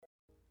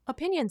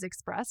Opinions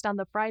expressed on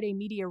the Friday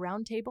Media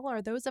Roundtable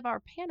are those of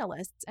our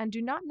panelists and do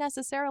not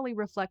necessarily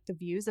reflect the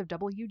views of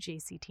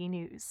WJCT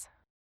News.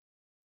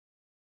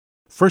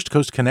 First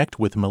Coast Connect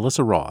with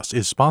Melissa Ross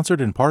is sponsored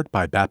in part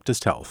by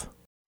Baptist Health.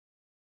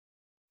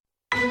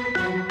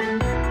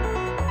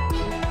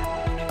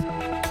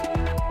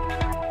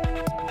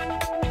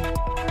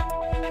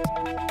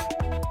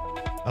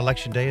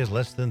 Election day is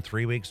less than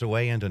 3 weeks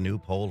away, and a new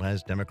poll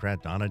has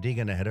Democrat Donna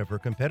Deegan ahead of her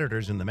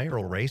competitors in the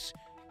mayoral race.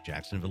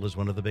 Jacksonville is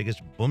one of the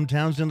biggest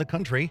boomtowns in the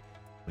country.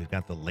 We've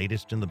got the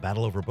latest in the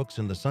battle over books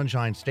in the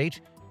Sunshine State,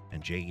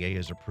 and JEA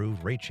has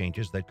approved rate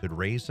changes that could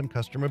raise some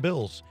customer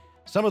bills.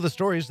 Some of the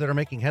stories that are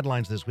making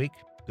headlines this week.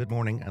 Good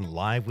morning, and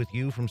live with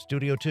you from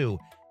Studio 2.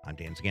 I'm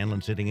Dan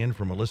Scanlon sitting in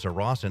for Melissa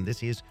Ross, and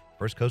this is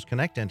First Coast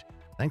Connect, and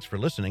thanks for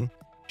listening.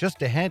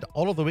 Just ahead,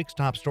 all of the week's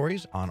top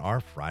stories on our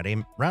Friday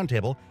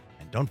Roundtable.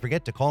 And don't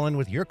forget to call in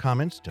with your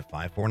comments to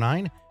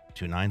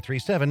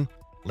 549-2937.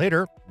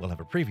 Later, we'll have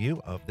a preview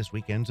of this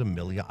weekend's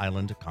Amelia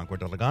Island Concours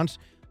d'Elegance.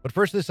 But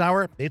first this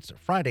hour, it's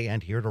Friday,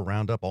 and here to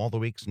round up all the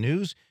week's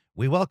news,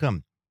 we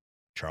welcome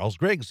Charles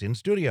Griggs in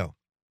studio.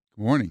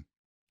 Good morning.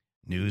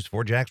 News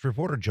 4 Jax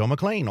reporter Joe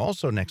McLean,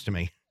 also next to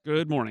me.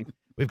 Good morning.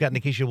 We've got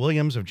Nikisha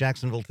Williams of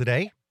Jacksonville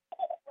Today.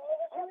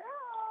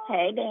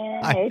 Hey,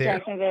 Dan. Hi Hey, there.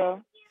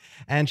 Jacksonville.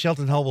 And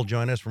Shelton Hull will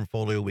join us from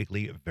Folio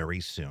Weekly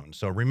very soon.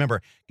 So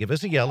remember, give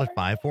us a yell at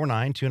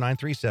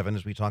 549-2937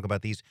 as we talk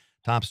about these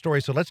top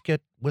stories. So let's get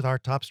with our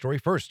top story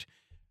first.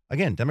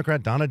 Again,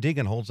 Democrat Donna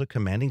Deegan holds a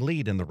commanding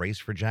lead in the race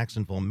for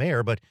Jacksonville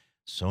mayor, but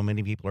so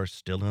many people are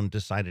still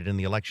undecided in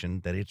the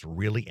election that it's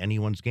really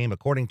anyone's game,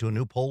 according to a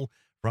new poll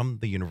from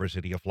the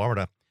University of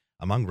Florida.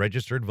 Among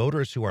registered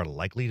voters who are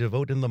likely to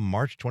vote in the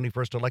March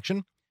 21st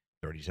election,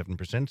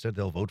 37% said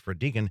they'll vote for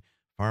Deegan,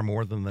 far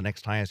more than the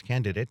next highest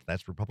candidate.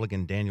 That's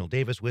Republican Daniel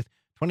Davis with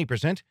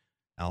 20%.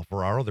 Al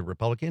Ferraro, the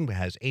Republican,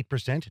 has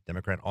 8%.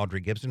 Democrat Audrey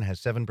Gibson has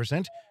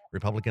 7%.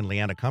 Republican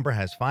Leanna Cumber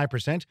has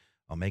 5%.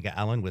 Omega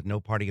Allen with no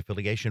party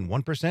affiliation,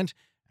 1%. And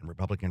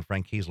Republican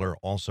Frank Kiesler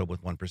also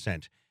with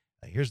 1%.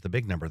 Here's the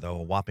big number, though.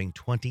 A whopping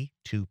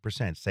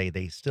 22% say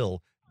they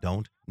still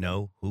don't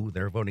know who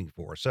they're voting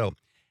for. So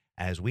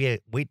as we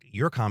wait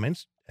your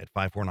comments at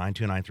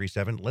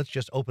 549-2937, let's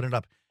just open it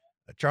up.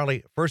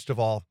 Charlie, first of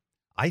all,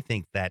 I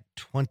think that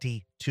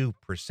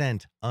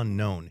 22%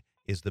 unknown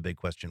is the big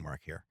question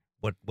mark here.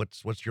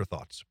 What's your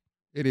thoughts?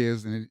 It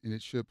is, and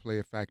it should play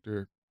a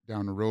factor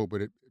down the road.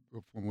 But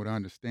from what I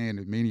understand,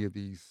 that many of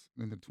these,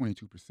 the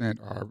 22%,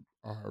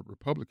 are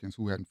Republicans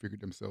who hadn't figured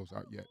themselves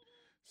out yet.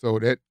 So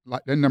that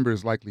number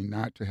is likely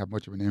not to have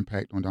much of an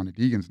impact on Donna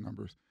Deegan's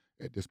numbers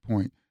at this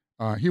point.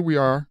 Here we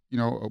are,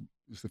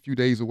 just a few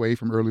days away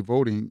from early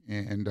voting,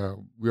 and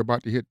we're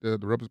about to hit the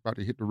rubber's about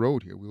to hit the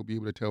road here. We'll be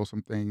able to tell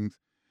some things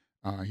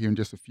here in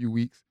just a few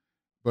weeks.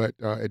 But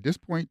at this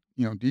point,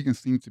 Deegan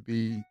seems to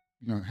be,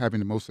 having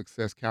the most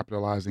success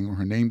capitalizing on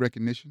her name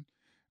recognition.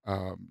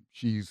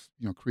 She's,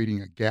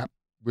 creating a gap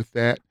with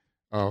that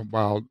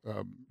while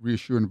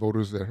reassuring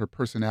voters that her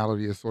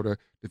personality is sort of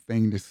the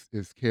thing that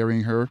is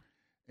carrying her.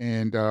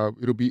 And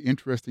it'll be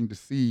interesting to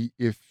see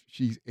if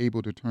she's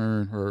able to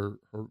turn her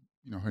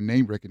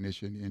name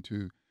recognition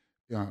into,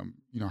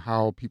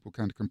 how people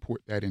kind of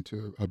comport that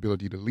into her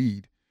ability to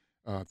lead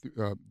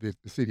the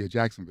city of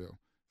Jacksonville.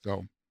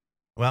 So,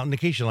 Well,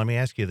 Nikisha, let me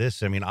ask you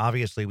this. I mean,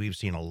 obviously, we've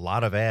seen a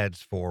lot of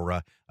ads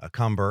for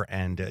Cumber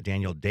and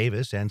Daniel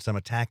Davis and some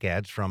attack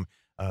ads from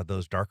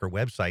those darker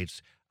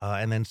websites.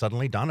 And then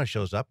suddenly Donna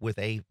shows up with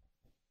a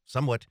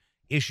somewhat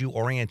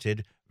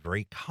issue-oriented,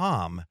 very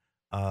calm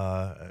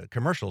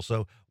commercial.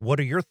 So what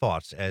are your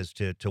thoughts as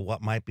to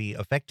what might be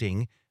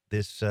affecting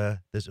this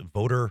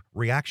voter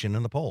reaction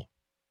in the poll?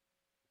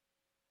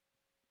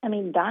 I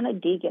mean, Donna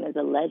Deegan is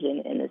a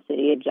legend in the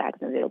city of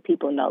Jacksonville.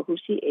 People know who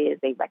she is.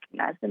 They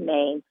recognize the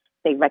name.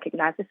 They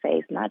recognize the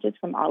face, not just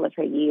from all of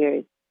her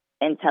years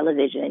in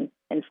television.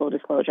 In full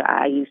disclosure,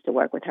 I used to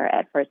work with her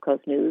at First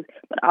Coast News,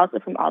 but also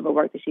from all the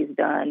work that she's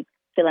done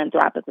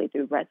philanthropically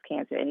through breast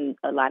cancer. And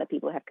a lot of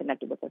people have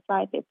connected with her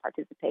site. They've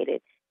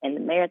participated in the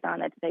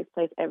marathon that takes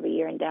place every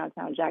year in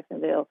downtown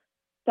Jacksonville.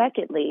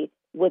 Secondly,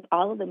 with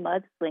all of the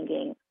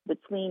mudslinging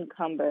between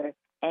Cumber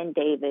and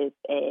Davis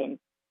and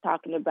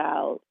talking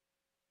about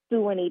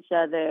suing each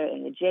other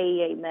and the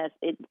JEA mess,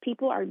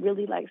 people are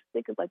really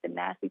sick of the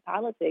nasty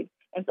politics.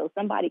 And so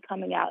somebody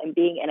coming out and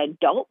being an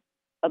adult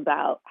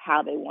about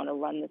how they want to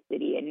run the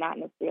city and not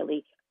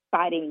necessarily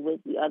fighting with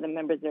the other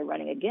members they're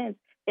running against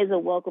is a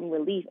welcome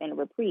relief and a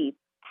reprieve.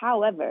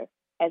 However,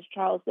 as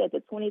Charles said,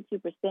 the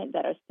 22%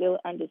 that are still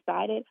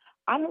undecided,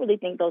 I don't really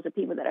think those are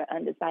people that are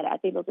undecided. I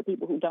think those are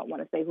people who don't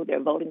want to say who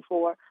they're voting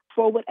for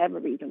whatever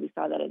reason. We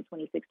saw that in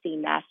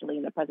 2016 nationally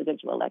in the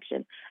presidential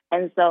election.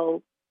 And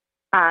so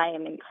I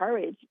am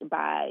encouraged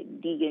by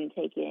Deegan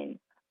taking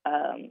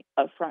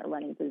a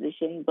front-running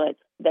position, but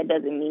that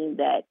doesn't mean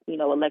that,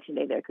 Election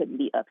Day there couldn't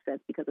be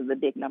upsets because of the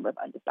big number of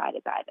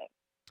undecideds either.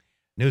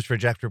 News for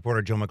Jax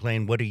reporter Joe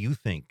McLean, what do you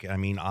think? I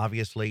mean,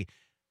 obviously,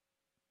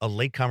 a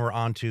latecomer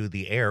onto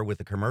the air with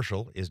the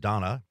commercial is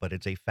Donna, but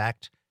it's a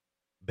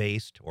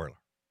fact-based, or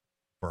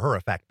for her,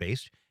 a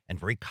fact-based, and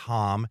very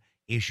calm,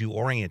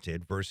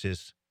 issue-oriented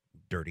versus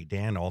Dirty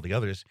Dan, all the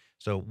others.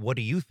 So what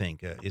do you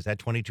think? Is that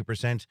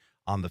 22%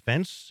 on the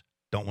fence,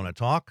 don't want to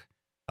talk,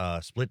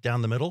 split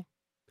down the middle?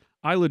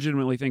 I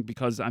legitimately think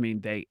because, I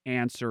mean, they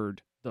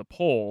answered the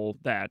poll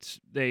that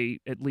they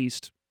at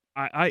least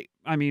I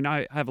mean,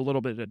 I have a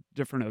little bit of a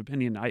different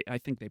opinion. I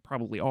think they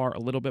probably are a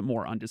little bit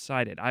more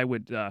undecided. I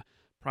would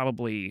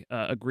probably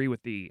agree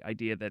with the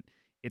idea that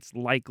it's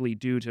likely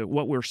due to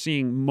what we're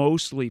seeing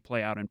mostly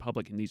play out in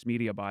public in these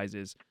media buys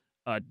is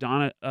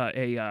Daniel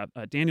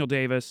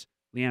Davis,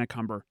 Leanna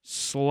Cumber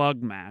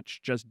slug match,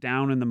 just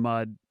down in the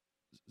mud,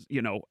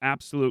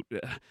 absolute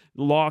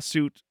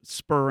lawsuit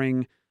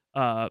spurring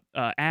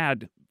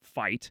ad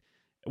fight,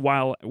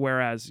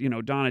 whereas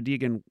Donna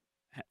Deegan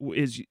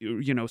is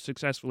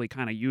successfully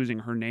kind of using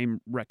her name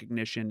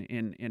recognition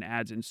in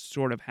ads and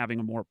sort of having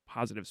a more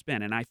positive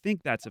spin, and I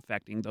think that's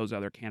affecting those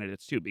other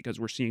candidates too, because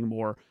we're seeing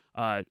more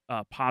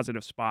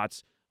positive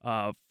spots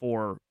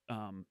for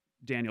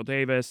Daniel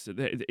Davis.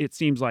 It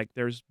seems like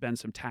there's been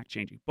some tack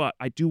changing, but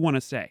I do want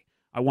to say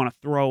I want to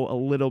throw a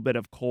little bit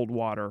of cold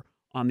water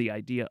on the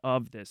idea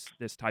of this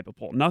type of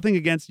poll. Nothing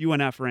against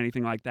UNF or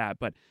anything like that,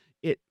 but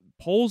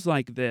polls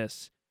like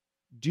this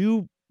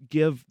do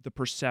give the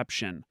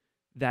perception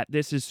that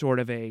this is sort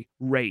of a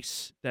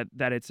race, that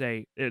it's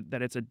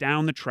a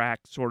down the track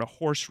sort of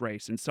horse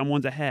race, and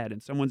someone's ahead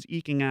and someone's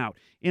eking out.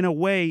 In a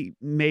way,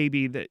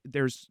 maybe that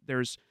there's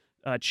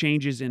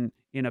changes in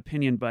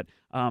opinion, but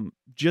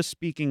just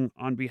speaking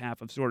on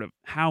behalf of sort of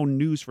how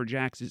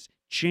News4Jax is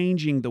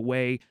changing the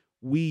way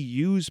we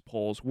use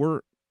polls,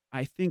 we're,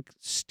 I think,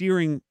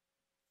 steering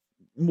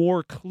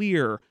more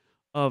clear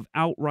of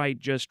outright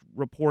just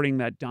reporting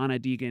that Donna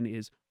Deegan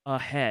is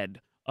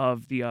ahead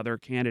of the other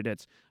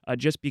candidates,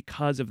 just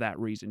because of that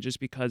reason, just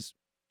because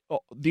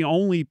the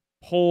only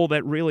poll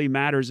that really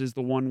matters is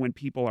the one when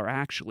people are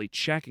actually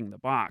checking the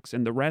box,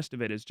 and the rest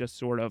of it is just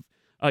sort of,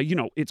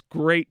 it's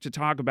great to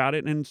talk about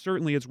it, and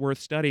certainly it's worth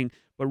studying,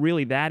 but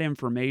really that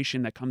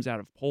information that comes out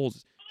of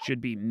polls should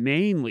be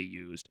mainly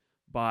used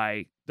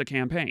by the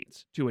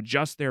campaigns to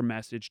adjust their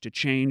message, to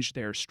change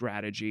their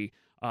strategy.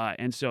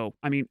 And so,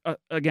 I mean,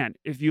 again,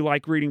 if you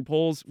like reading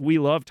polls, we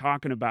love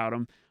talking about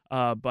them.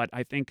 But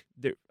I think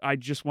I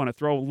just want to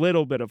throw a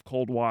little bit of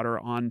cold water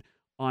on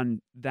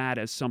that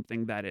as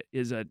something that it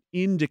is an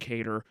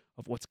indicator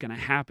of what's going to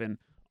happen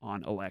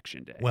on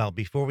Election Day. Well,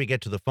 before we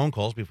get to the phone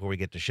calls, before we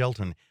get to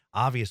Shelton,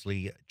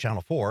 obviously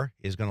Channel 4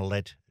 is going to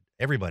let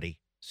everybody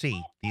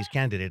see these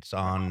candidates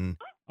on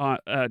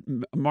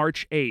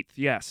March 8th,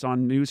 yes,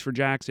 on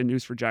News4Jax and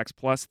News4Jax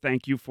Plus.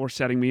 Thank you for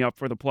setting me up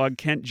for the plug.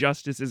 Kent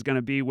Justice is going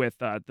to be with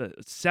the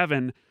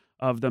 7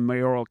 of the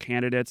mayoral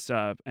candidates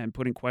and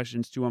putting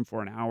questions to them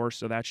for an hour.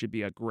 So that should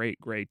be a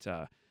great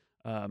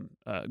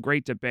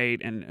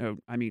debate.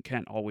 And I mean,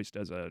 Kent always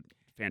does a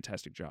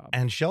fantastic job.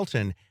 And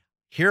Shelton,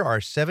 here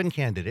are 7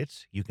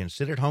 candidates. You can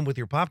sit at home with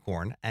your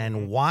popcorn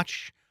and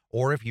watch,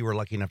 or if you were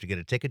lucky enough to get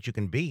a ticket, you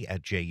can be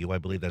at JU. I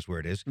believe that's where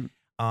it is.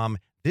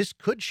 This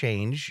could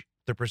change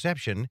the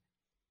perception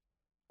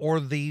or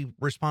the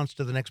response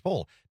to the next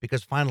poll,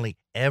 because finally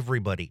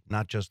everybody,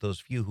 not just those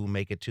few who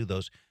make it to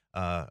those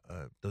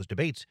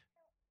debates,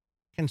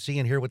 can see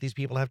and hear what these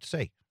people have to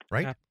say,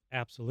 right?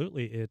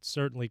 Absolutely. It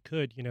certainly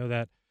could.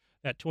 That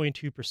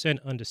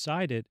 22%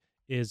 undecided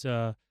is,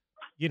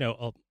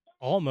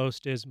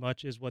 almost as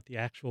much as what the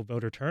actual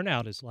voter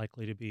turnout is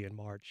likely to be in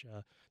March.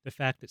 The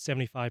fact that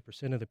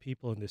 75% of the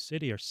people in the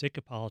city are sick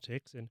of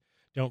politics and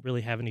don't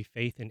really have any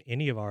faith in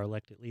any of our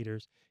elected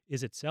leaders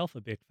is itself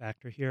a big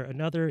factor here.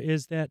 Another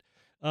is that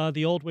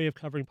the old way of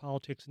covering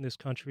politics in this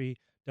country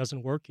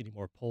doesn't work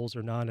anymore. Polls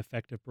are not an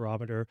effective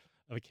barometer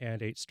of a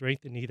candidate's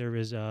strength, and neither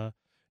is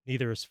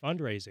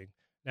fundraising.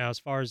 Now, as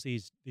far as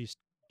these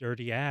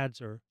dirty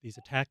ads or these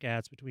attack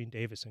ads between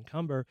Davis and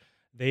Cumber,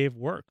 they've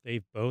worked.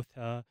 They've both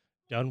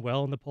done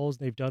well in the polls,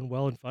 and they've done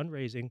well in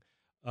fundraising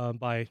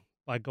by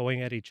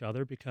going at each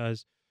other,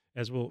 because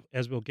as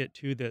we'll get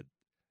to, the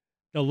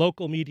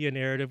local media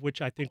narrative,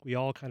 which I think we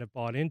all kind of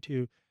bought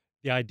into,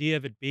 the idea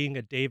of it being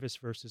a Davis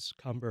versus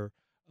Cumber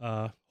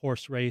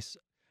horse race,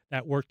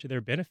 that worked to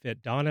their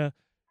benefit. Donna,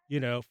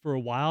 for a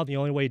while, the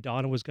only way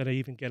Donna was going to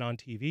even get on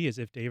TV is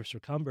if Davis or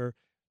Cumber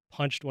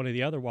punched one or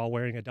the other while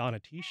wearing a Donna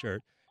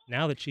T-shirt.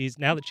 Now that she's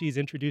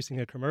introducing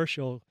a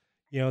commercial,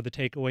 the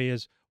takeaway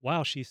is,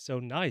 wow, she's so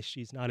nice.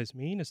 She's not as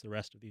mean as the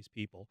rest of these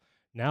people.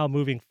 Now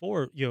moving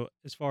forward,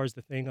 as far as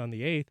the thing on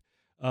the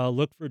 8th,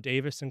 look for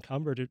Davis and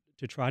Cumber to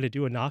try to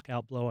do a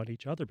knockout blow on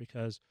each other,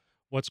 because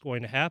what's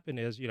going to happen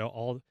is,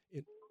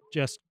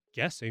 just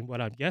guessing.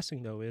 What I'm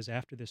guessing, though, is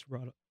after this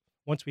run,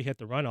 once we hit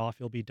the runoff,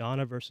 it'll be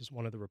Donna versus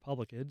one of the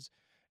Republicans,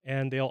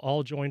 and they'll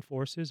all join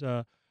forces,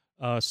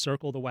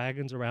 circle the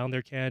wagons around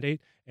their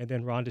candidate, and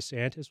then Ron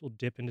DeSantis will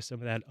dip into some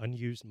of that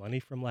unused money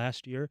from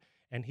last year,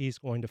 and he's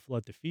going to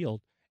flood the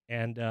field.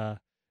 And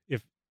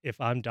if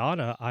I'm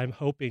Donna, I'm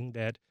hoping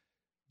that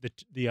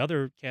the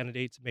other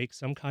candidates make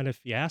some kind of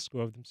fiasco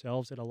of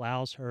themselves that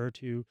allows her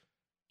to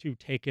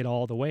take it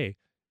all the way.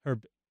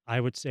 I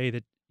would say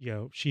that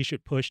she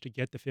should push to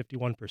get the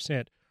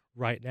 51%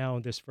 right now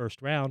in this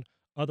first round.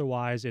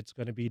 Otherwise, it's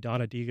going to be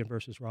Donna Deegan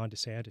versus Ron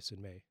DeSantis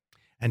in May.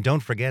 And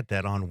don't forget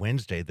that on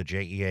Wednesday, the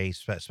JEA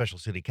Special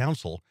City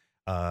Council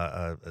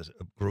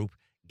group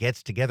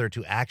gets together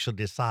to actually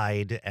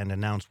decide and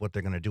announce what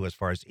they're going to do as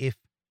far as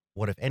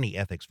what if any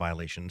ethics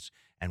violations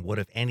and what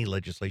if any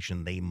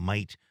legislation they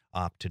might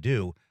opt to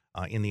do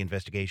in the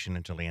investigation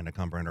into Leanna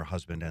Cumber and her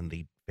husband and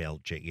the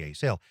failed JEA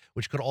sale,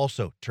 which could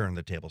also turn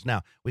the tables.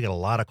 Now, we got a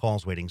lot of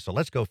calls waiting, so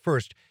let's go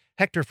first.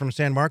 Hector from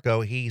San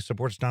Marco, he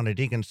supports Donna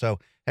Deegan. So,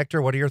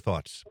 Hector, what are your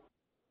thoughts?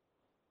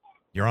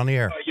 You're on the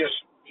air. Yes,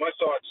 my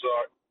thoughts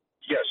are,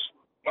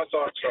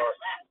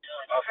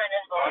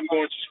 I'm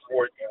going to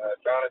support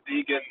Donna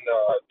Deegan.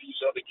 These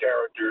other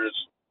characters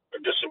are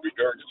just a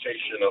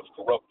regurgitation of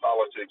corrupt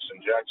politics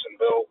in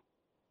Jacksonville,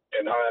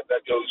 and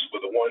that goes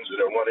for the ones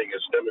that are running as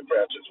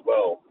Democrats as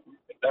well.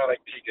 And Donna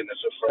Deegan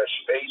is a fresh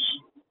face,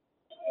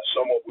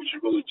 someone we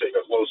should really take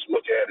a close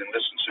look at and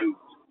listen to,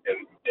 and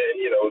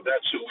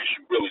that's who we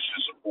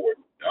should support.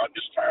 I'm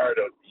just tired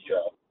of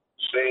the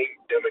same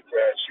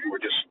Democrats who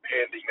are just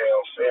handing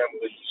down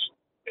families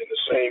and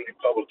the same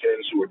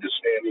Republicans who are just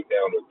handing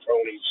down their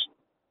cronies.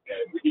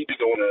 And we need to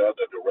go in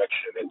another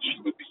direction, and she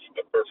would be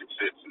a perfect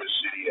fit for the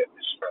city at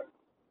this time.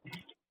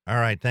 All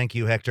right. Thank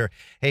you, Hector.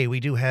 Hey, we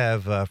do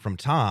have from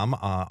Tom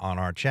on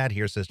our chat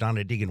here, says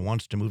Donna Deegan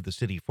wants to move the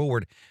city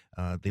forward.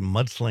 The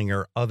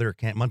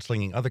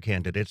mudslinging other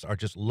candidates are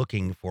just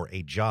looking for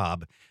a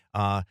job.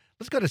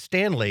 Let's go to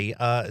Stanley.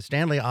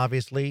 Stanley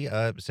obviously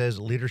says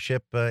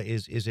leadership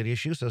is at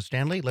issue. So,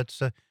 Stanley,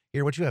 let's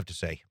hear what you have to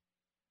say.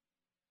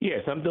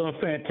 Yes, I'm doing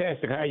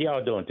fantastic. How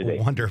y'all doing today?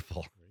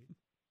 Wonderful.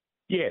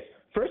 Yes.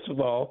 First of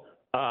all,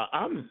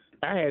 I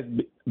have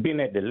been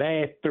at the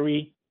last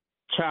 3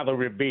 charter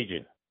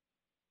revision.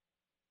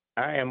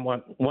 I am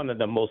one of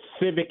the most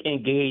civic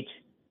engaged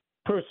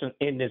person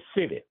in this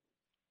city.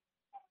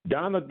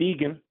 Donna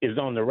Deegan is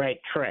on the right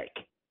track.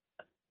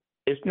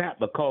 It's not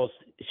because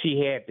she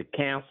had the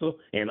council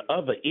and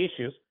other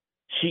issues.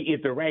 She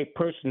is the right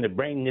person to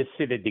bring this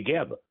city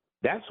together.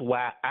 That's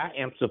why I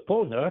am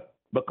supporting her,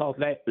 because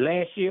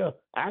last year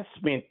I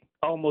spent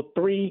almost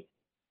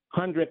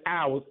 300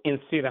 hours in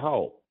City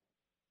Hall.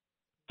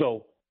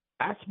 So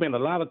I spent a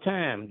lot of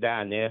time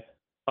down there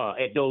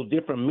at those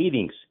different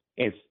meetings.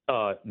 And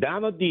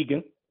Donna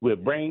Deegan will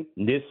bring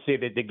this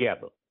city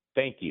together.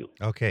 Thank you.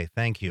 Okay,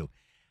 thank you.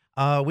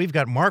 We've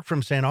got Mark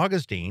from St.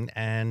 Augustine,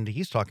 and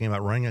he's talking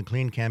about running a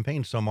clean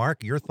campaign. So,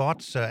 Mark, your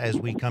thoughts as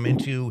we come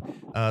into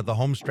the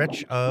home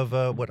stretch of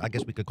what I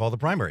guess we could call the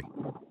primary.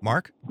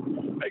 Mark?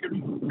 Hey,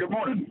 good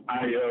morning.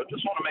 I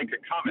just want to make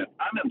a comment.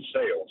 I'm in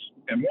sales,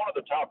 and one of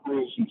the top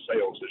rules in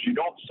sales is you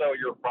don't sell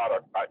your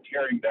product by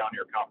tearing down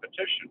your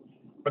competition.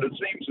 But it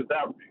seems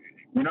that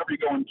whenever you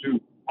go into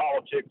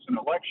politics and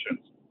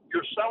elections,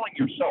 you're selling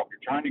yourself.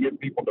 You're trying to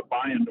get people to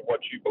buy into what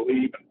you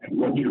believe and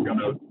what you're going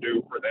to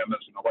do for them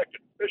as an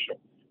elected official.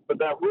 But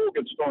that rule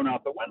gets thrown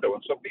out the window.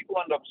 And so people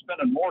end up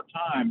spending more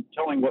time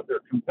telling what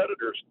their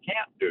competitors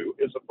can't do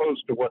as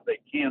opposed to what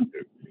they can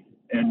do.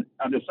 And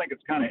I just think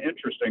it's kind of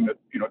interesting that,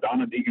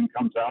 Donna Deegan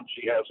comes out.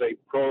 She has a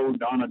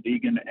pro-Donna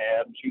Deegan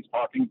ad. And she's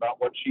talking about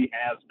what she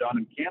has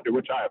done and can do,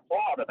 which I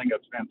applaud. I think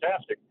that's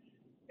fantastic.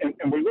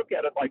 And we look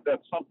at it like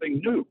that's something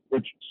new,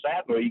 which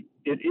sadly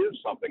it is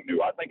something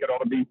new. I think it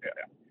ought to be.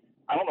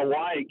 I don't know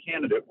why a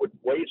candidate would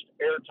waste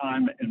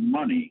airtime and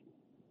money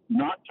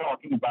not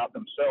talking about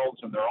themselves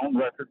and their own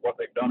record, what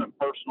they've done in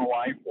personal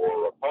life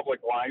or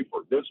public life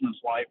or business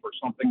life or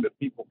something that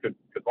people could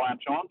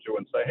latch onto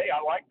and say, hey,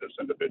 I like this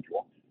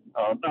individual.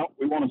 No,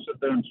 we want to sit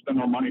there and spend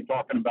our money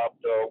talking about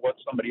what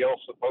somebody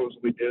else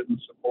supposedly did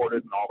and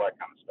supported and all that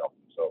kind of stuff.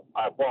 So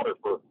I applaud her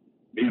for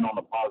being on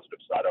the positive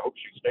side. I hope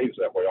she stays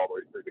that way all the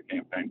way through the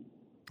campaign.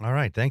 All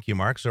right. Thank you,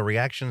 Mark. So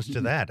reactions to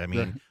that. I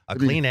mean, a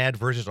clean ad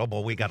versus,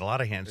 we got a lot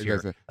of hands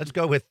here. Let's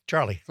go with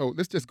Charlie. So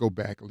let's just go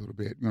back a little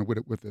bit.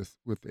 With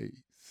a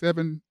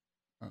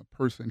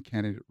 7-person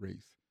candidate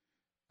race,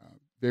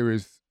 there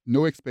is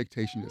no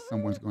expectation that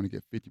someone's going to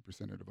get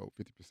 50% of the vote,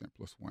 50%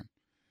 plus 1.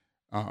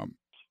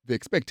 The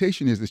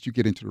expectation is that you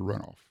get into the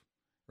runoff,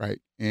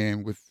 right?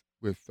 And with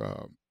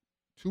 2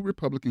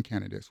 Republican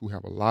candidates who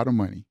have a lot of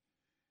money,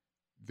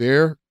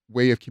 their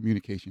way of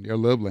communication, their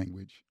love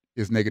language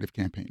is negative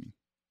campaigning.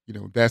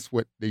 That's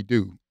what they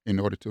do in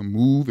order to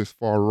move as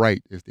far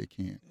right as they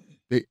can.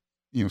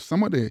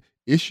 Some of the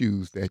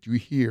issues that you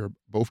hear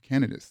both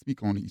candidates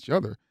speak on each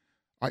other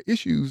are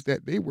issues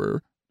that they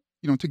were,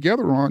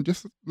 together on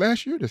just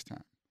last year this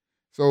time.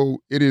 So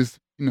it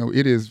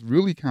is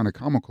really kind of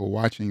comical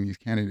watching these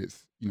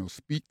candidates,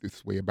 speak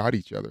this way about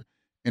each other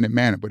in a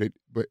manner, but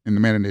in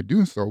the manner they're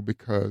doing so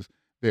because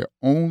their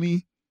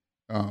only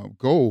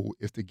goal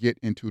is to get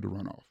into the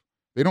runoff.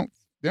 They're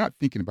not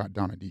thinking about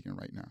Donna Deegan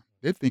right now.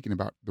 They're thinking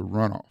about the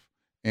runoff.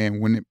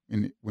 And when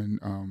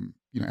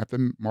after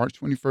March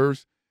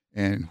 21st,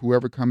 and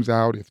whoever comes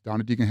out, if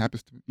Donna Deegan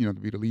happens to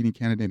be the leading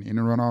candidate in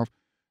the runoff,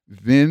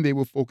 then they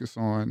will focus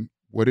on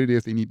what it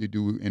is they need to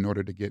do in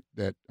order to get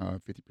that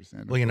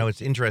 50%. Well,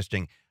 it's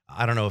interesting.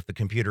 I don't know if the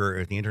computer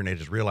or the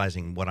internet is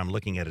realizing what I'm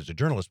looking at as a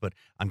journalist, but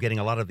I'm getting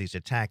a lot of these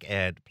attack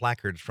ad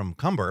placards from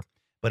Cumber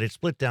but it's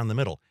split down the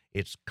middle.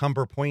 It's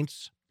Cumber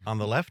Points on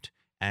the left,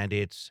 and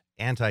it's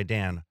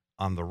anti-Dan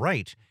on the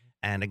right.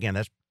 And again,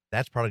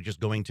 that's probably just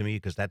going to me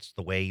because that's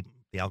the way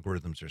the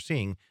algorithms are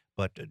seeing.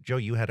 But Joe,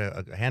 you had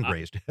a hand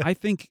raised. I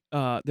think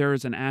there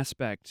is an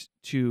aspect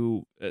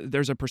to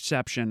there's a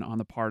perception on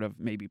the part of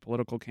maybe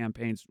political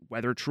campaigns,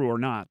 whether true or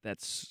not,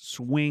 that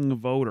swing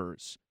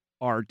voters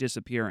are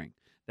disappearing.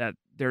 That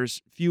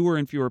there's fewer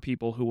and fewer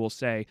people who will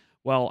say,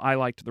 "Well, I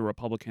liked the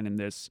Republican in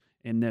this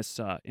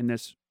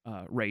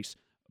race,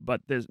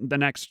 but the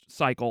next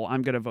cycle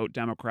I'm going to vote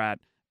Democrat."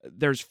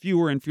 There's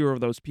fewer and fewer of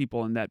those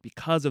people, and that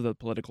because of the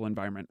political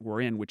environment we're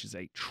in, which is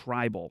a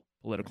tribal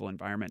political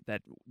environment,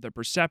 that the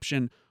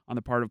perception on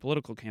the part of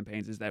political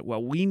campaigns is that,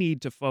 well, we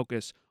need to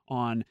focus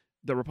on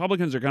the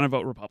Republicans are going to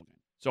vote Republican.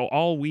 So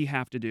all we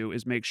have to do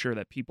is make sure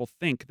that people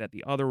think that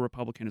the other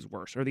Republican is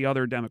worse or the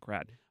other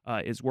Democrat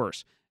is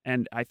worse.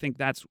 And I think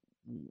that's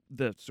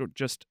the sort of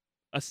just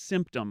a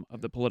symptom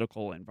of the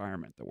political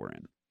environment that we're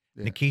in.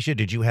 Yeah. Nikisha,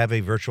 did you have a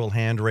virtual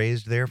hand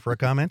raised there for a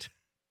comment?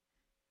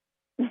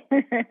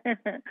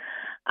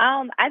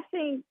 I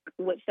think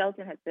what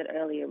Shelton had said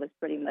earlier was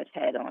pretty much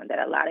head on, that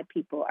a lot of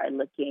people are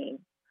looking,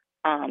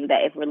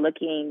 that if we're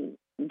looking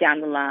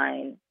down the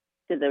line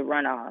to the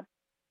runoff,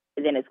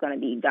 then it's going to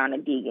be Donna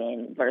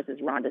Deegan versus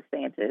Ron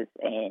DeSantis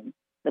and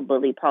the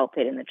bully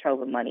pulpit and the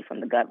trove of money from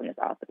the governor's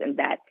office. And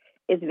that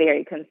is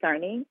very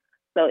concerning.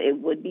 So it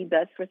would be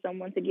best for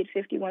someone to get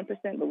 51%,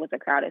 but with a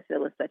crowd as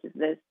still as such as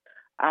this,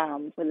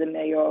 for the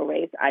mayoral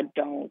race, I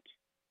don't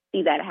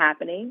see that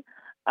happening.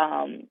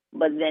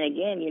 But then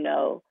again,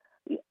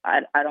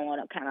 I don't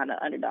want to count on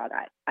the underdog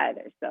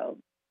either. So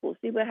we'll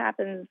see what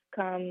happens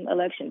come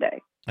election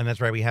day. And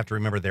that's right. We have to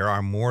remember there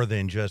are more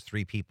than just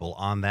 3 people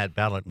on that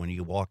ballot when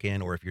you walk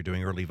in, or if you're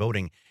doing early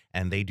voting,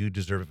 and they do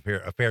deserve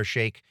a fair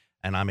shake.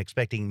 And I'm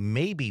expecting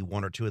maybe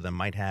 1 or 2 of them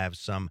might have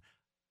some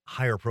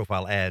higher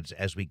profile ads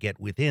as we get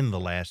within the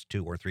last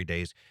 2 or 3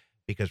 days,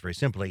 because very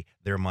simply,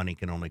 their money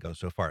can only go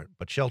so far.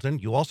 But Shelton,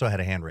 you also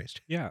had a hand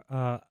raised. Yeah,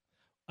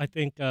 I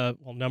think,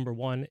 well, number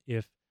one,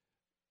 if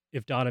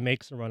Donna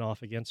makes a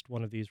runoff against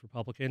one of these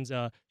Republicans,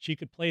 she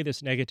could play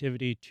this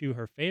negativity to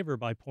her favor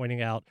by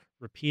pointing out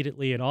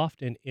repeatedly and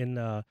often in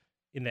the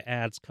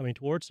ads coming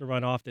towards the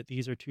runoff that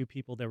these are 2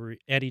 people that were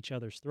at each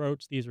other's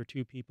throats. These are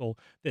 2 people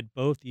that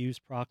both use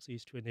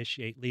proxies to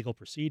initiate legal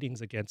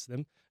proceedings against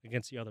them,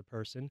 against the other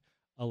person,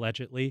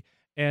 allegedly.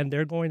 And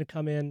they're going to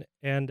come in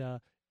and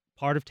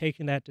part of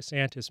taking that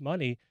DeSantis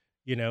money,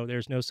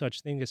 there's no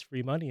such thing as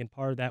free money, and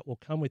part of that will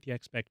come with the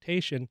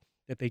expectation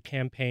that they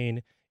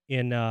campaign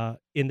in the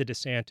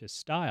DeSantis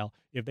style.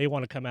 If they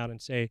want to come out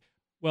and say,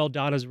 well,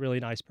 Donna's a really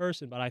nice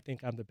person, but I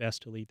think I'm the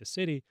best to lead the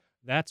city,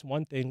 that's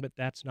one thing, but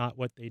that's not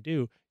what they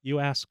do. You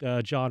ask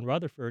John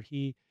Rutherford,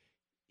 he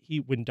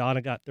when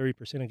Donna got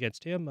 30%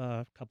 against him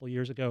a couple of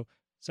years ago,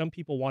 some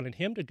people wanted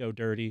him to go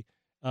dirty,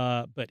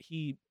 but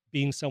he,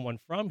 being someone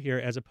from here,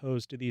 as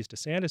opposed to these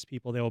DeSantis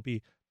people, they'll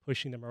be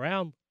pushing them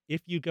around.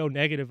 If you go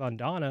negative on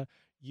Donna,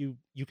 you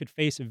could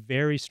face a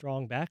very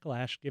strong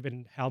backlash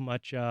given how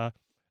much a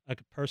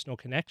personal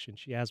connection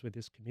she has with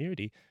this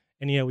community.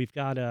 And, we've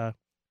got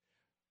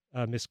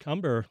Miss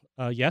Cumber.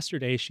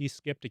 Yesterday, she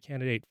skipped a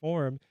candidate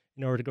forum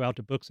in order to go out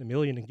to Books A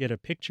Million and get a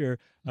picture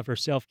of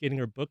herself getting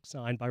her book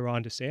signed by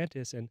Ron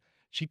DeSantis. And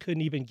she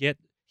couldn't even get,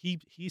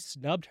 he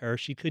snubbed her.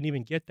 She couldn't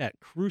even get that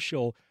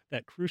crucial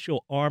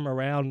arm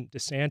around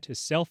DeSantis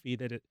selfie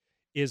that it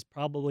is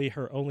probably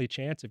her only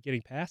chance of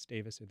getting past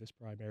Davis in this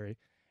primary.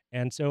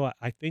 And so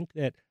I think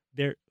that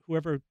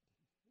whatever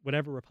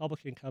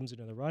Republican comes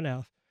into the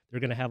runoff, they're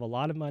going to have a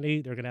lot of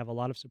money. They're going to have a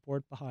lot of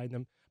support behind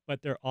them,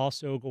 but they're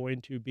also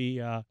going to be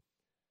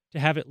to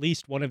have at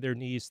least one of their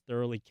knees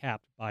thoroughly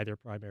capped by their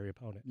primary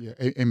opponent. Yeah,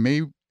 the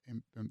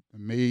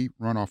May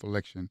runoff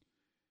election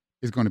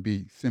is going to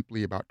be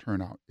simply about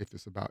turnout. If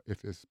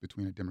it's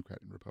between a Democrat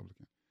and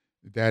Republican,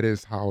 that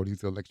is how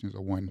these elections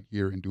are won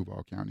here in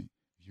Duval County.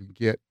 If you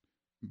get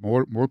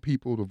more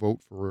people to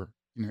vote for,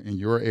 in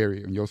your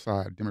area, on your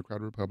side,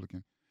 Democrat or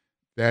Republican,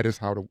 that is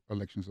how the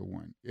elections are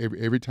won.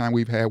 Every time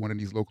we've had one of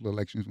these local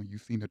elections, when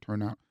you've seen the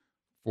turnout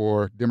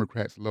for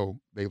Democrats low,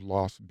 they've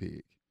lost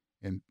big.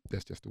 And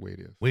that's just the way it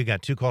is. We've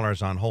got 2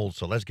 callers on hold,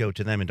 so let's go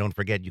to them. And don't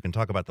forget, you can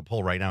talk about the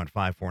poll right now at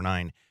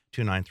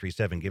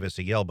 549-2937. Give us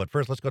a yell. But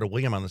first, let's go to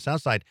William on the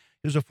South Side,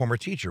 who's a former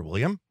teacher.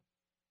 William?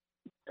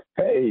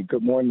 Hey,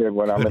 good morning,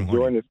 everyone. I'm Good enjoying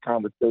morning. this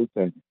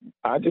conversation.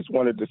 I just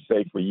wanted to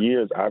say, for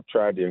years, I've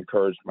tried to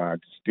encourage my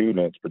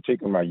students,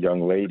 particularly my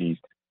young ladies,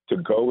 to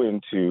go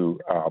into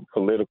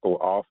political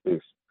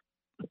office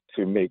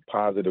to make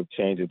positive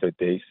changes that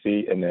they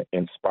see and that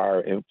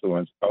inspire,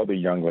 influence other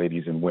young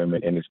ladies and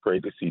women. And it's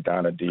great to see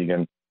Donna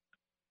Deegan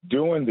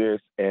doing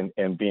this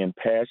and being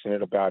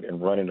passionate about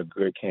and running a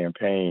good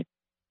campaign.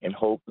 And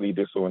hopefully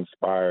this will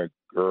inspire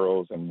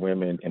girls and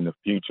women in the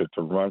future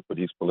to run for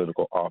these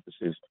political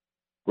offices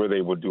where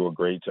they will do a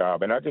great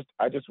job. And I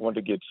just want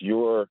to get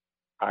your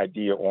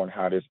idea on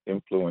how this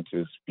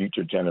influences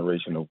future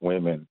generation of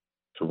women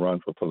to run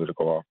for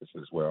political office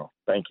as well.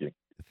 Thank you.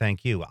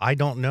 Thank you. I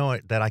don't know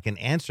that I can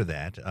answer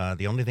that.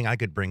 The only thing I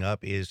could bring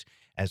up is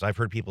as I've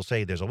heard people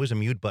say, there's always a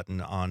mute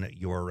button on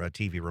your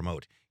TV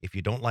remote. If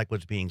you don't like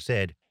what's being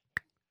said,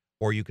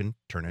 or you can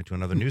turn it to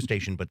another news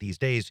station. But these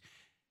days,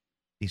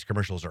 these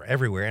commercials are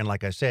everywhere. And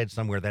like I said,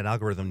 somewhere that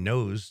algorithm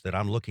knows that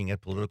I'm looking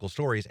at political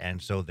stories.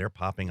 And so they're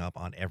popping up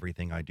on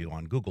everything I do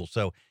on Google.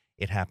 So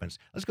it happens.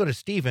 Let's go to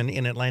Stephen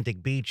in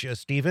Atlantic Beach.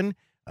 Stephen,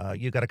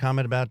 you got a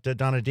comment about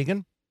Donna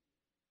Deegan?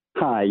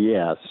 Hi,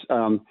 yes.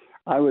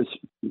 I was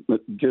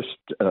just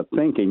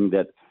thinking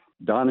that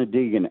Donna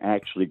Deegan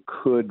actually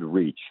could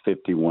reach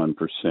 51%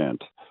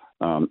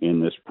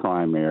 in this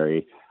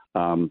primary,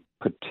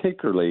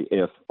 particularly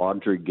if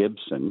Audrey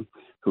Gibson,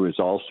 who is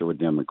also a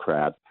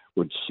Democrat,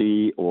 would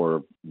see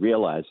or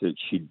realize that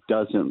she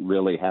doesn't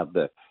really have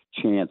the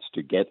chance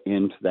to get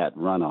into that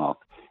runoff.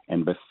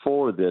 And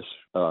before this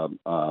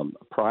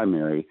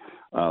primary,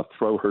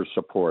 throw her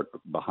support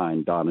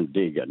behind Donna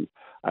Deegan.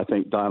 I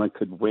think Donna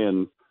could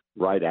win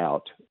right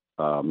out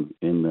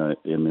in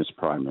this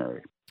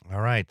primary. All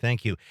right,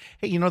 thank you.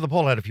 Hey, the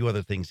poll had a few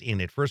other things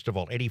in it. First of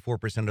all,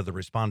 84% of the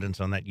respondents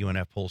on that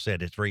UNF poll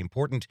said it's very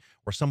important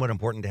or somewhat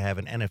important to have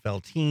an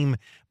NFL team,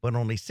 but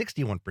only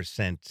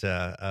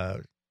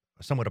 61%,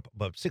 somewhat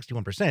above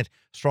 61%,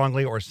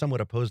 strongly or somewhat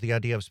oppose the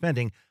idea of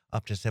spending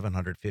up to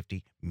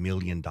 $750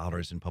 million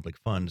in public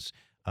funds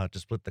to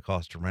split the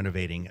cost of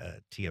renovating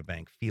TIAA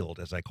Bank Field,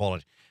 as I call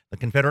it. The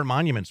Confederate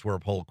monuments were a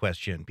poll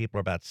question. People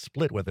are about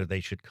split whether they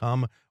should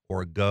come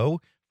or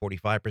go.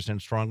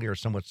 45% strongly or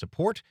somewhat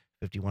support,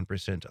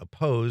 51%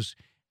 oppose.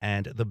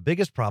 And the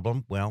biggest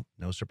problem, well,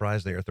 no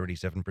surprise there,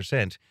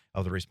 37%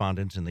 of the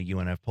respondents in the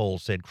UNF poll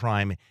said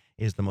crime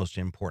is the most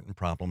important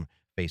problem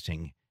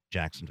facing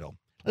Jacksonville.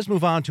 Let's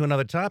move on to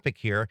another topic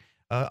here.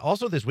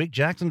 Also this week,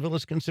 Jacksonville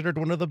is considered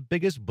one of the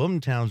biggest boom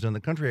towns in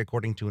the country,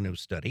 according to a new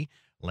study.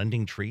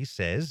 Lending Tree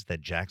says that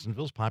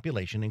Jacksonville's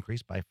population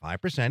increased by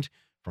 5%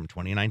 from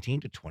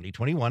 2019 to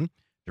 2021.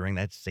 During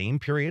that same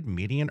period,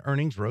 median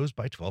earnings rose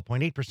by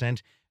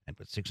 12.8%. And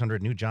with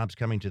 600 new jobs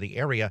coming to the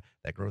area,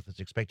 that growth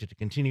is expected to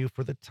continue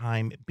for the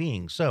time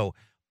being. So,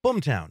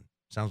 Boomtown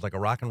sounds like a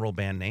rock and roll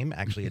band name.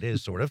 Actually, it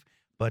is sort of.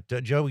 But,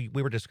 Joe, we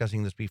were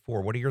discussing this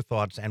before. What are your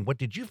thoughts, and what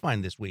did you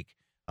find this week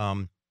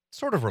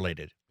sort of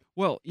related?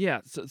 Well,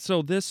 yeah.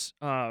 So this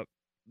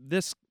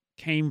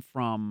came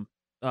from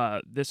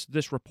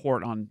this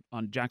report on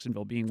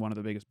Jacksonville being one of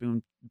the biggest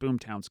boom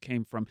towns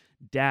came from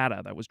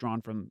data that was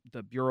drawn from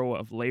the Bureau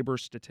of Labor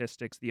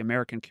Statistics, the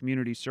American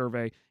Community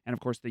Survey, and of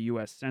course the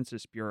U.S.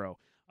 Census Bureau.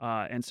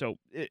 And so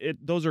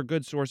those are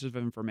good sources of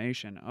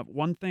information.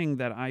 One thing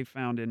that I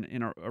found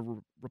in a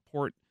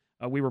report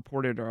we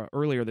reported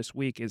earlier this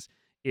week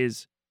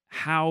is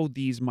how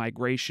these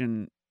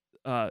migration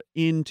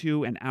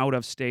into and out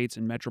of states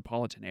and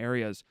metropolitan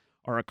areas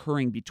are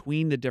occurring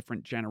between the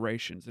different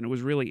generations. And it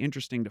was really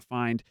interesting to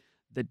find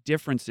the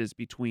differences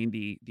between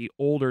the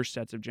older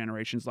sets of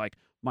generations. Like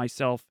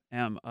myself,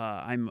 I'm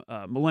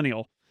a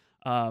millennial,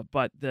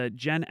 but the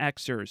Gen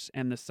Xers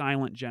and the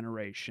silent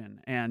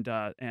generation and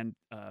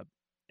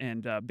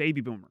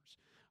baby boomers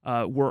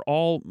were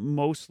all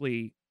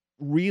mostly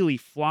really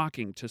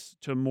flocking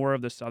to more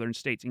of the southern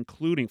states,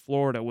 including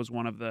Florida was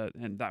one of the,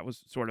 and that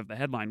was sort of the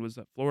headline, was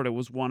that Florida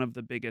was one of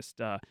the biggest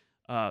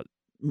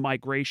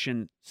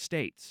migration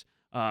states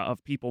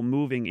of people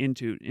moving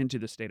into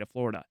the state of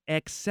Florida,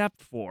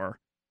 except for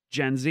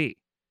Gen Z.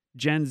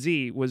 Gen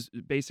Z was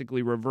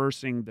basically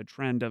reversing the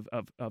trend of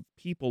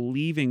people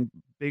leaving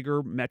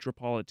bigger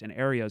metropolitan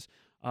areas.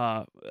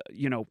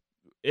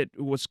 It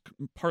was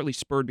partly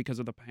spurred because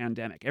of the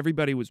pandemic.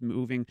 Everybody was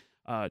moving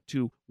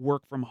to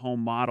work from home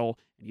model,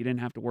 and you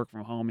didn't have to work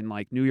from home in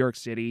like New York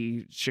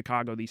City,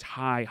 Chicago, these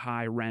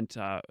high rent,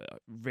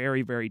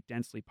 very, very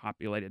densely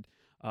populated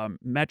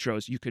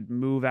metros. You could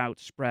move out,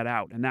 spread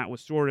out, and that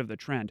was sort of the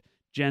trend.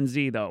 Gen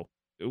Z, though,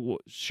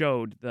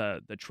 showed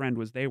the trend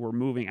was they were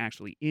moving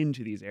actually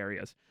into these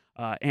areas,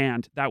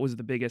 and that was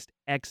the biggest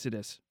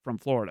exodus from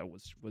Florida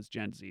was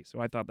Gen Z. So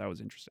I thought that was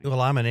interesting.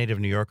 Well, I'm a native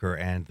New Yorker,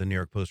 and the New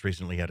York Post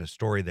recently had a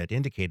story that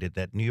indicated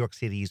that New York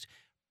City's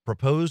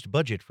proposed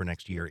budget for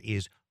next year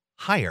is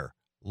higher,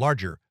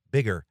 larger,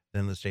 bigger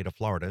than the state of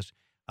Florida's.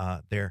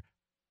 They're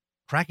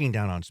cracking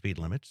down on speed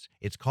limits.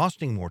 It's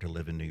costing more to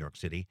live in New York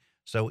City.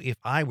 So if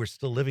I were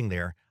still living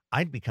there,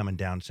 I'd be coming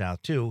down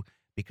south too,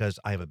 because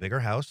I have a bigger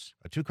house,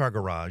 a 2-car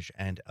garage,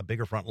 and a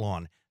bigger front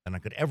lawn than I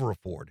could ever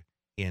afford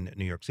in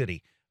New York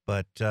City.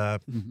 But,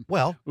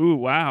 well. Ooh,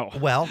 wow.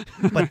 Well,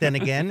 but then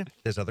again,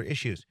 there's other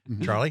issues.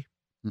 Charlie?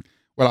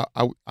 Well,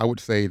 I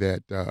would say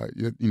that,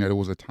 there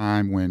was a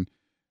time when,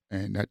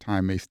 and that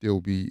time may still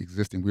be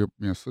existing,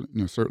 we're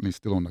certainly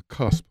still on the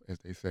cusp, as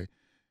they say,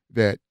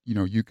 that,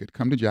 you could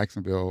come to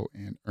Jacksonville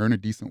and earn a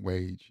decent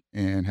wage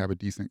and have a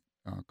decent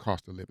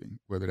cost of living,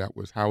 whether that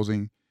was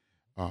housing,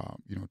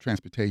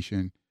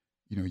 transportation.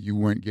 You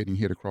weren't getting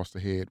hit across the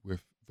head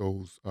with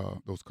those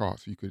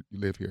costs. You could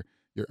live here.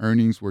 Your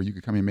earnings where you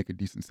could come in and make a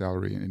decent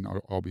salary and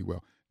all be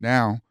well.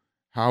 Now,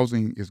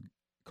 housing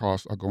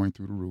costs are going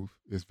through the roof.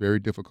 It's very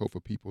difficult for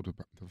people to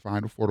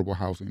find affordable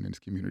housing in this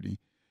community.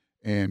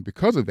 And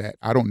because of that,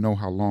 I don't know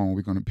how long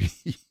we're going to be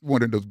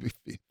one of those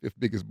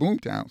biggest boom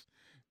towns,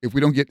 if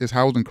we don't get this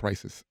housing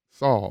crisis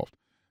solved,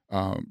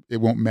 it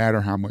won't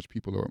matter how much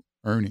people are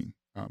earning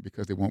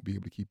because they won't be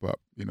able to keep up.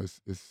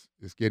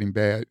 It's getting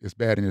bad. It's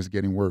bad and it's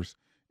getting worse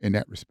in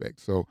that respect.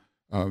 So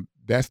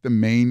that's the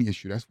main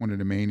issue. That's one of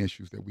the main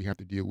issues that we have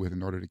to deal with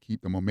in order to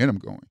keep the momentum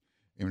going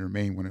and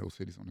remain one of those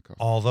cities on the cusp.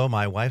 Although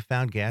my wife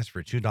found gas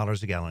for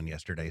 $2 a gallon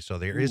yesterday, so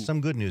there is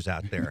some good news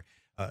out there.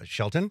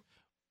 Shelton?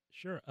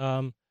 Sure.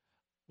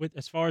 With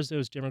as far as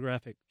those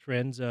demographic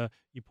trends,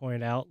 you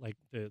pointed out, like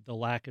the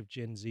lack of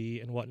Gen Z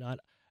and whatnot.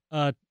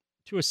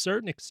 To a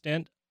certain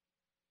extent,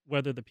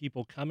 whether the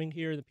people coming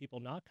here, the people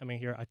not coming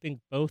here, I think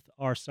both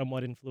are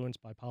somewhat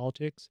influenced by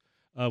politics.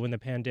 When the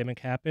pandemic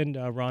happened,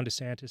 Ron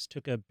DeSantis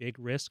took a big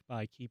risk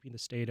by keeping the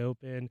state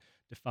open,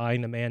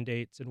 defying the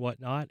mandates and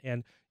whatnot.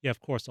 And yeah, of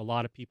course, a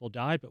lot of people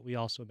died, but we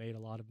also made a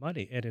lot of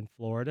money. And in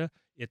Florida,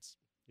 it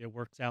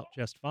works out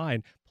just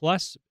fine.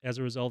 Plus, as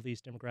a result of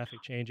these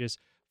demographic changes,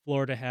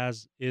 Florida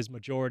is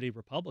majority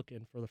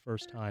Republican for the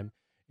first time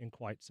in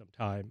quite some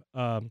time.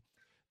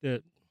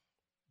 The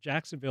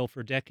Jacksonville,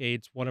 for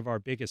decades, one of our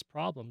biggest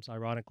problems,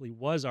 ironically,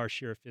 was our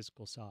sheer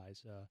physical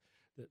size.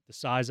 The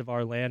size of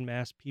our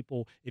landmass.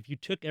 People, if you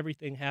took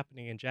everything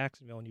happening in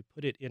Jacksonville and you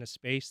put it in a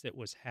space that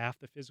was half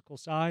the physical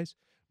size,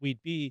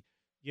 we'd be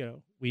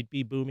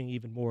booming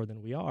even more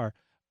than we are.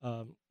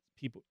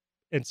 People,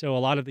 and so a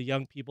lot of the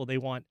young people, they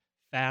want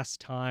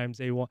fast times.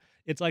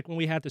 It's like when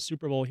we had the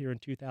Super Bowl here in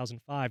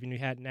 2005, and you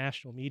had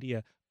national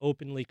media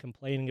openly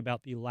complaining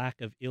about the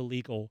lack of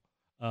illegal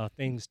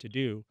things to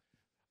do.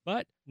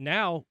 But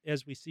now,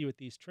 as we see with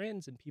these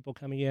trends and people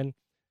coming in,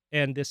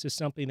 and this is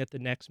something that the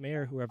next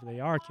mayor, whoever they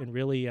are, can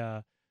really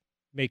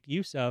make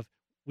use of,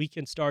 we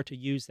can start to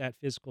use that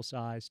physical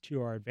size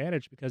to our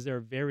advantage, because there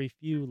are very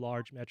few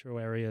large metro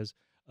areas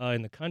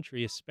in the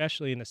country,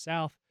 especially in the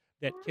South,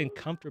 that can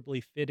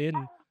comfortably fit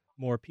in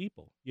more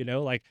people.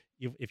 Like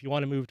if you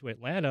want to move to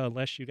Atlanta,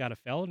 unless you got a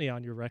felony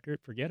on your record,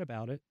 forget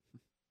about it.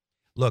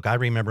 Look, I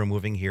remember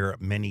moving here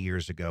many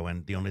years ago,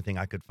 and the only thing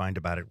I could find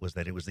about it was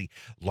that it was the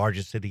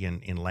largest city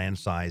in land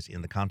size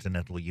in the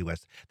continental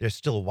U.S. There's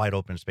still wide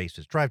open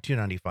spaces. Drive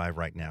 295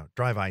 right now.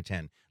 Drive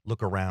I-10.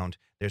 Look around.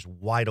 There's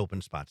wide open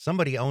spots.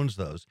 Somebody owns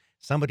those.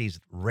 Somebody's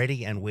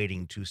ready and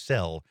waiting to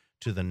sell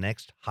to the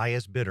next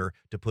highest bidder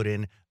to put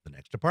in the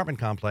next apartment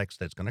complex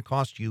that's going to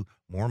cost you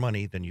more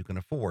money than you can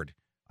afford.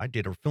 I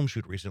did a film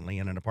shoot recently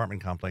in an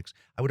apartment complex.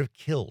 I would have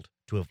killed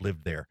to have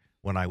lived there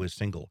when I was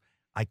single.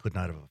 I could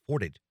not have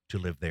afforded to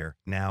live there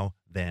now,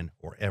 then,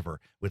 or ever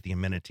with the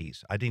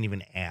amenities. I didn't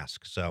even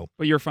ask. So,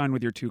 but you're fine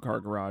with your 2-car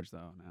garage,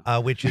 though.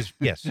 Now. Which is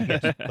yes.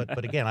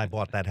 But again, I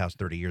bought that house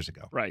 30 years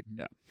ago. Right.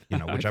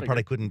 Yeah. Which I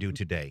probably couldn't do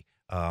today.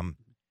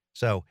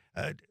 So,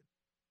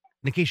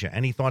 Nikisha,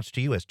 any thoughts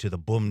to you as to the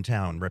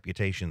boomtown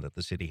reputation that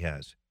the city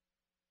has?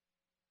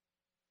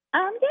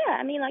 Yeah,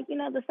 I mean,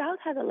 the South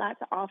has a lot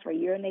to offer.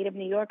 You're a native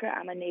New Yorker.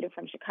 I'm a native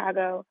from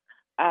Chicago.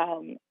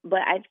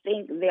 But I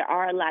think there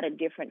are a lot of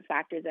different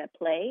factors at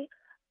play.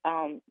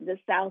 The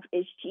South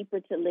is cheaper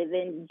to live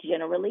in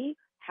generally.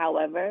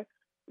 However,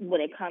 when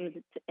it comes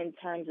in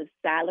terms of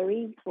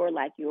salary for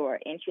your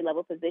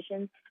entry-level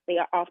positions, they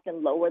are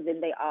often lower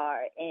than they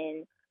are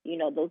in,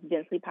 those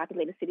densely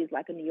populated cities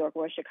like in New York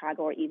or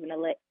Chicago or even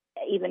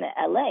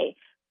LA.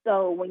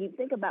 So when you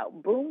think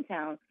about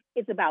boomtown,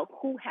 it's about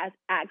who has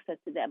access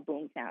to that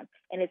boomtown.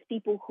 And it's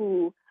people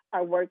who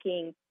are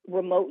working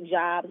remote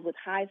jobs with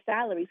high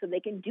salaries so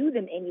they can do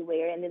them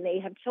anywhere. And then they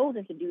have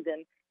chosen to do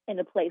them in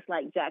a place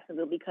like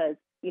Jacksonville because,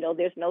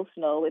 there's no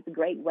snow, it's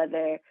great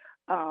weather,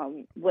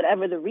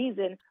 whatever the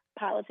reason.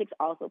 Politics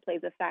also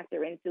plays a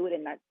factor into it.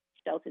 And that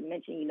Shelton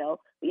mentioned,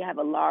 we have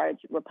a large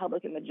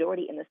Republican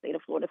majority in the state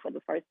of Florida for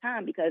the first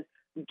time because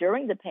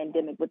during the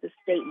pandemic, with the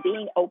state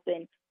being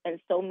open and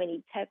so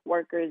many tech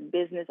workers,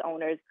 business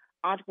owners,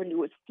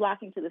 entrepreneurs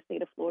flocking to the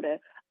state of Florida,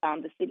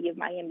 the city of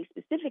Miami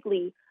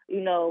specifically,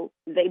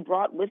 they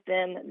brought with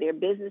them their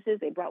businesses,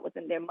 they brought with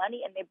them their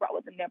money, and they brought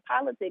with them their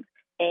politics.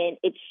 And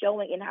it's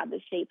showing in how the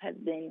shape has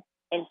been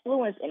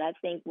influenced. And I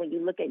think when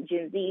you look at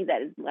Gen Z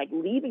that is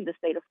leaving the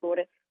state of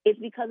Florida, it's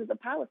because of the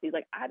policies.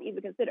 I've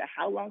even considered,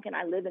 how long can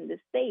I live in this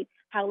state?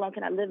 How long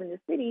can I live in this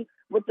city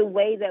with the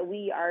way that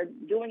we are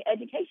doing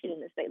education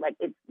in this state?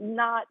 It's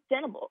not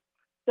tenable.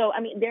 So,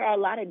 there are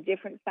a lot of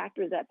different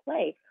factors at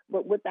play,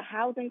 but with the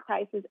housing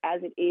crisis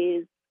as it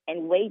is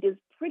and wages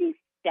pretty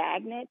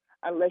stagnant,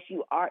 unless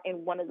you are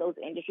in one of those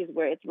industries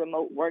where it's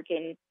remote work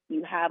and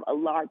you have a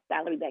large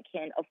salary that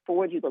can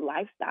afford you the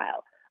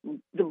lifestyle.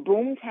 The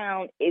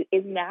boomtown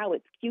is now,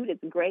 it's cute,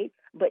 it's great,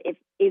 but is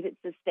it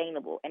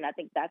sustainable? And I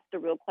think that's the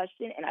real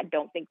question. And I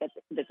don't think that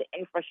the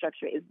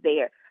infrastructure is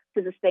there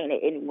to sustain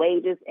it in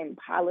wages, in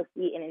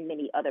policy, and in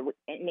many other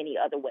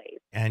ways.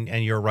 And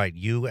you're right.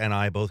 You and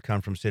I both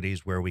come from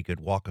cities where we could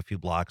walk a few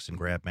blocks and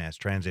grab mass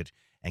transit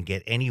and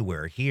get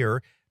anywhere.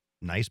 Here,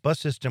 nice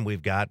bus system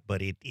we've got,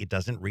 but it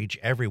doesn't reach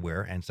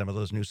everywhere. And some of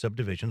those new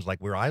subdivisions, like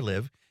where I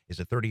live, is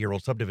a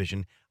 30-year-old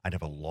subdivision. I'd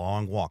have a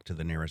long walk to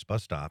the nearest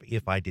bus stop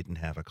if I didn't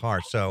have a car.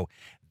 So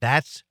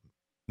that's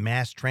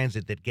mass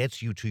transit that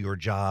gets you to your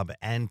job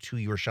and to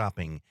your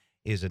shopping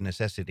is a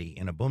necessity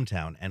in a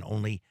boomtown, and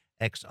only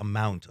X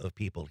amount of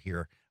people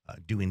here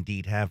do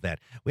indeed have that.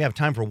 We have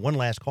time for one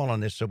last call on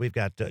this, so we've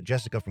got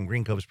Jessica from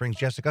Green Cove Springs.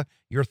 Jessica,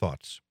 your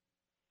thoughts?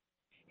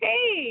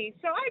 Hey,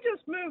 so I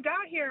just moved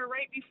out here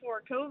right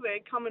before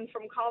COVID, coming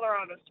from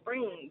Colorado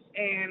Springs,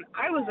 and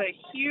I was a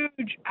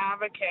huge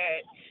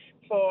advocate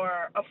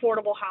for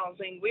affordable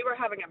housing. We were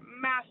having a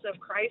massive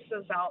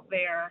crisis out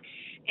there,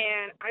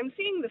 and I'm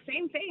seeing the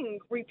same thing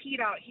repeat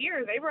out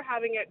here. They were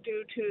having it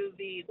due to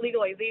the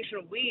legalization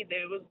of weed.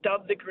 It was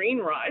dubbed the green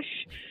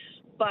rush.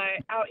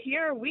 But out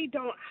here, we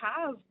don't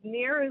have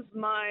near as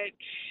much,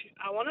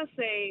 I want to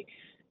say,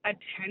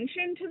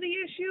 attention to the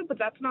issue, but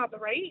that's not the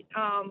right.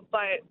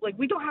 But like,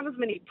 we don't have as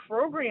many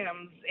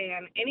programs,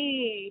 and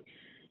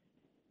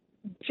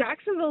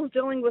Jacksonville's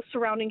dealing with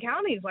surrounding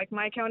counties like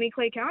my county,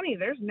 Clay County.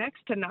 There's next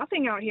to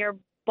nothing out here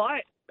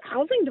but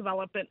housing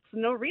developments,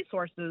 no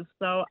resources.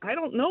 So I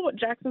don't know what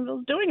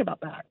Jacksonville's doing about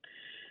that.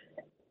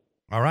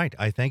 All right.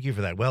 I thank you for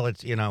that. Well,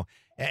 it's,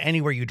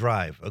 anywhere you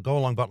drive, go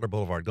along Butler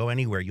Boulevard, go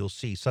anywhere, you'll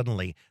see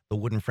suddenly the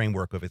wooden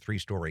framework of a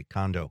 3-story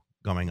condo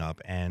going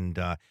up. And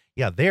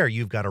there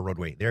you've got a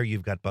roadway. There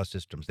you've got bus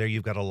systems. There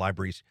you've got a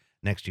libraries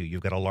next to you.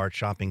 You've got a large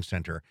shopping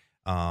center.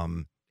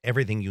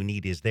 Everything you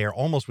need is there,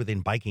 almost within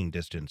biking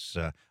distance,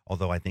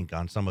 although I think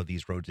on some of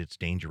these roads it's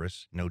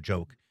dangerous, no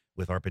joke,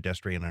 with our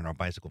pedestrian and our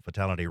bicycle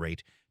fatality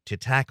rate, to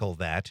tackle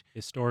that.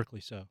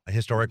 Historically so.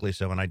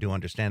 And I do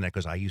understand that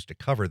because I used to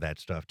cover that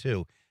stuff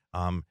too.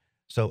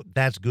 So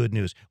that's good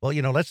news. Well,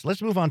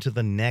 let's move on to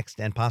the next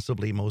and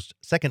possibly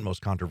second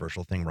most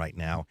controversial thing right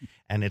now,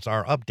 and it's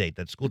our update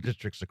that school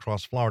districts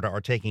across Florida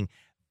are taking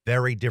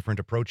very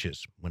different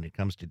approaches when it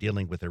comes to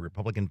dealing with a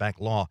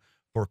Republican-backed law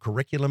for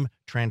curriculum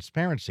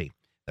transparency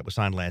that was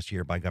signed last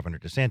year by Governor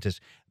DeSantis.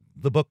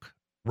 The book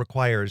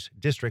requires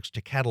districts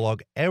to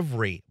catalog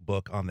every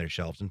book on their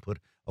shelves and put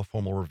a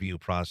formal review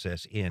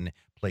process in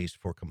place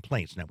for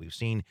complaints. Now, we've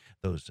seen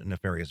those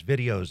nefarious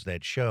videos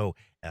that show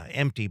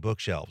empty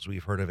bookshelves.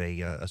 We've heard of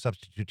a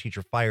substitute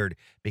teacher fired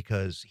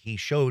because he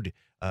showed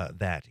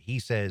that. He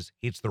says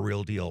it's the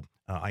real deal.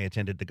 I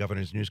attended the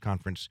governor's news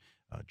conference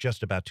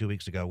just about 2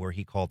 weeks ago where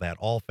he called that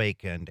all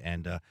fake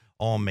and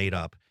all made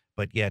up.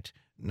 But yet,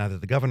 neither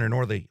the governor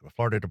nor the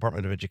Florida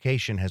Department of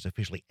Education has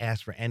officially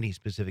asked for any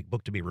specific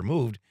book to be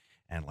removed.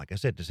 And like I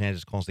said,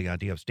 DeSantis calls the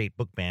idea of state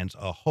book bans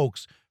a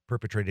hoax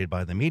perpetrated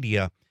by the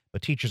media.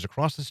 But teachers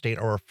across the state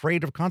are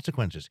afraid of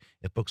consequences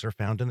if books are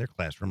found in their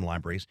classroom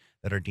libraries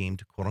that are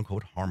deemed, quote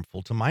unquote,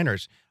 harmful to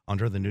minors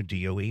under the new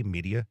DOE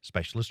media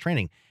specialist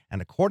training.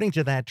 And according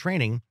to that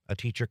training, a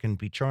teacher can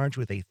be charged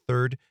with a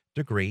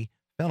 3rd-degree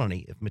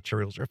felony if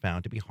materials are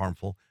found to be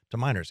harmful to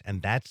minors.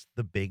 And that's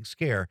the big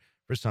scare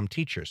for some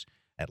teachers.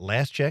 At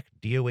last check,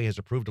 DOA has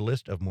approved a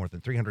list of more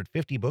than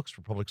 350 books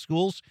for public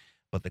schools,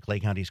 but the Clay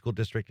County School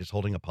District is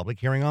holding a public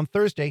hearing on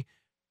Thursday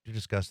to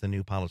discuss the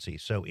new policy.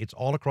 So it's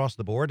all across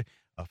the board.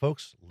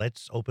 Folks,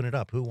 let's open it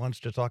up. Who wants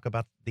to talk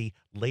about the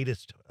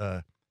latest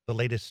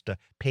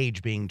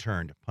page being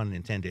turned, pun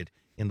intended,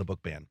 in the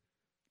book ban?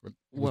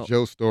 Well,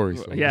 Joe's story.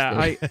 So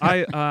yeah,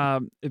 I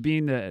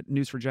being the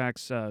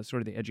News4JAX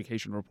sort of the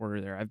education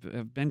reporter there,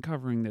 I've been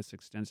covering this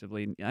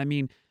extensively. I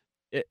mean,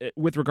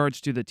 with regards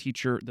to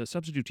the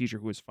substitute teacher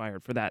who was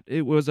fired for that,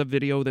 it was a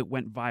video that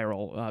went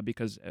viral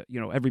because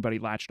everybody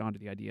latched onto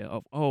the idea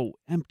of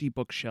empty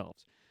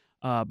bookshelves.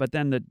 But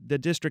then the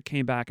district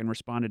came back and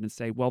responded and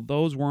say, well,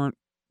 those weren't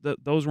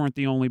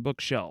the only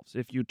bookshelves.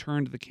 If you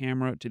turned the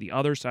camera to the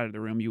other side of the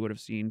room, you would have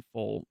seen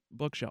full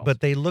bookshelves. But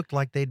they looked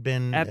like they'd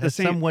been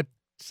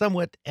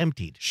somewhat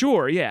emptied.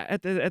 Sure, yeah.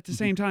 At the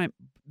same time,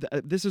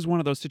 this is one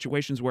of those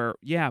situations where,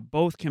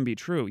 both can be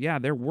true. Yeah,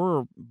 there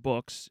were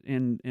books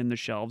in the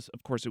shelves.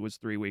 Of course, it was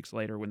 3 weeks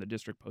later when the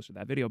district posted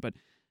that video, but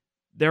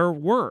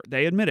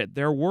they admitted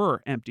there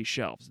were empty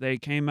shelves.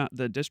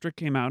 The district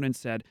came out and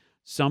said,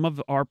 some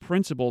of our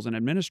principals and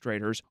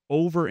administrators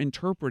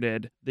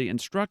overinterpreted the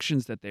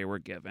instructions that they were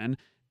given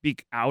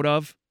out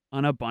of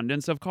an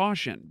abundance of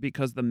caution,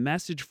 because the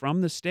message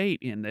from the state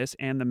in this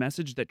and the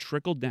message that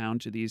trickled down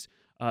to these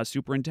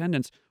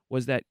superintendents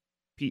was that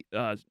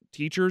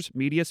teachers,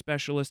 media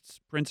specialists,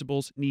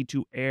 principals need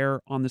to err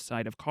on the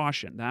side of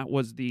caution. That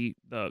was the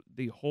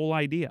whole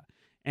idea.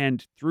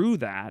 And through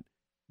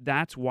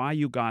that's why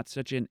you got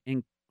such an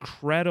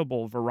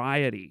incredible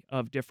variety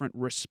of different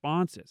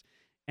responses.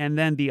 And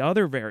then the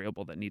other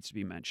variable that needs to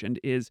be mentioned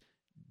is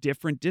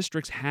different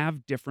districts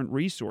have different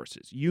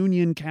resources.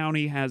 Union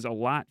County has a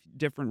lot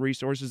different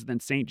resources than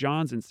St.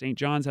 John's, and St.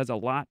 John's has a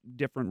lot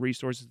different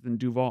resources than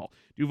Duval.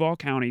 Duval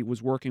County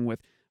was working with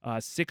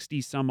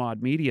 60 some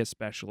odd media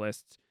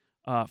specialists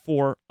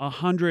for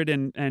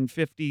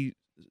 150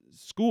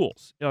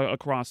 schools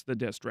across the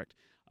district.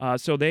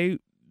 So they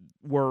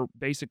were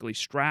basically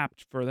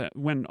strapped for that,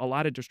 when a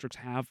lot of districts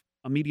have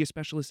a media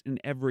specialist in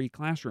every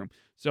classroom.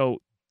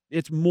 So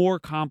it's more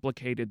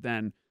complicated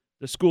than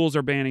the schools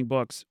are banning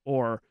books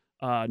or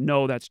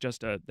no, that's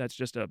just a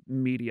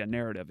media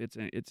narrative.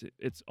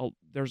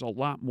 There's a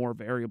lot more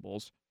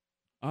variables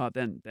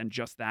than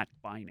just that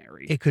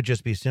binary. It could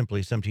just be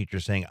simply some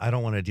teachers saying, I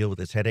don't want to deal with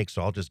this headache,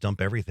 so I'll just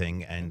dump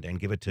everything and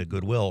give it to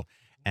Goodwill.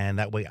 and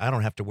that way I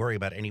don't have to worry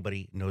about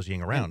anybody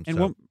nosying around. And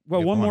So,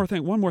 one go more on.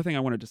 thing. One more thing I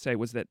wanted to say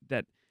was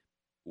that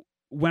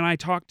when I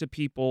talk to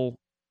people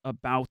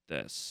about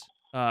this,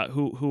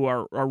 who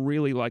are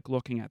really like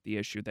looking at the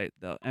issue,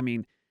 I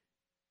mean,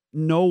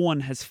 no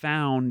one has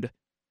found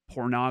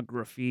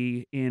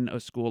pornography in a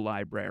school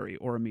library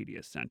or a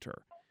media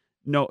center.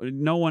 No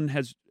one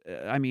has.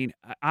 I mean,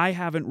 I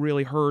haven't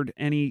really heard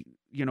any,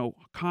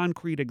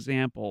 concrete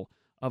example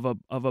of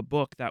a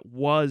book that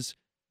was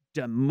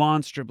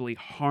demonstrably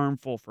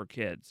harmful for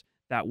kids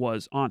that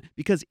was on.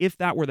 Because if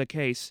that were the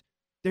case,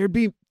 there'd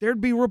be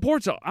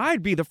reports.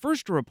 I'd be the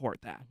first to report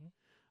that.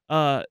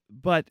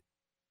 But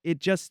it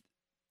just,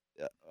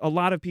 a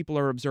lot of people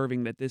are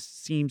observing that this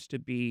seems to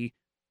be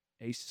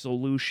a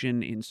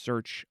solution in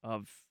search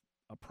of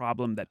a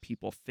problem that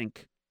people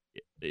think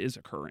is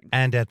occurring.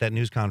 And at that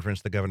news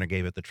conference the governor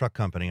gave at the truck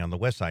company on the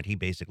west side, he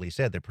basically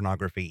said that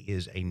pornography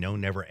is a no,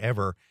 never,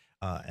 ever,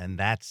 and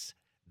that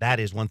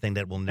is one thing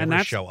that will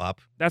never show up.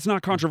 That's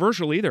not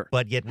controversial either.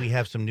 But yet we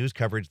have some news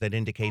coverage that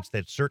indicates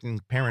that certain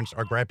parents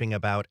are griping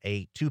about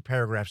a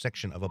 2-paragraph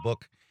section of a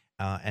book,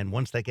 and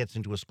once that gets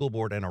into a school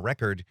board and a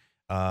record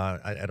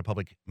at a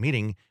public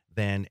meeting,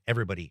 then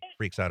everybody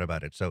freaks out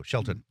about it. So,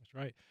 Shelton. That's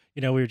right.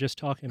 We were just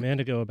talking a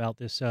minute ago about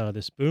this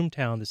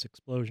boomtown, this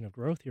explosion of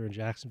growth here in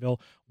Jacksonville.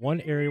 One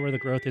area where the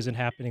growth isn't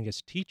happening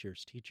is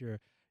teachers.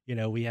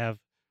 We have,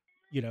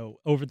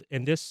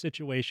 and this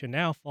situation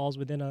now falls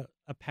within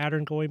a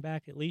pattern going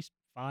back at least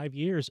 5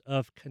 years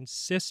of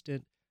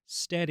consistent,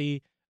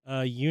 steady,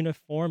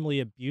 uniformly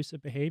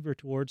abusive behavior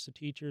towards the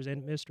teachers and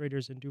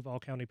administrators in Duval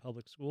County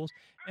Public Schools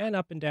and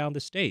up and down the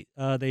state.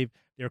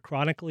 They're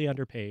chronically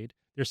underpaid.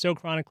 They're so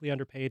chronically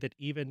underpaid that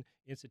even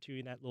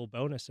instituting that little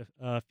bonus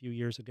a few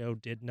years ago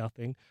did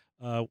nothing.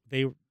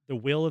 The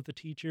will of the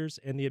teachers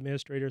and the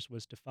administrators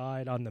was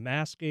defied on the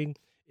masking.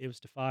 It was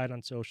defied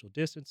on social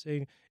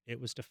distancing.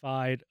 It was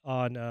defied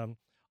on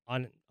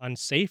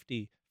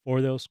safety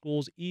for those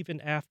schools, even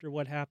after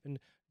what happened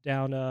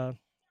down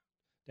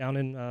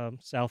in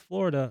South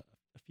Florida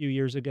a few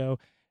years ago.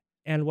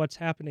 And what's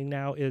happening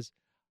now is,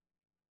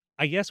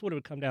 I guess what it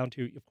would come down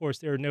to, of course,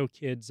 there are no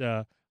kids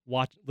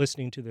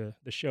listening to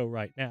the show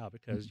right now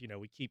because,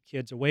 we keep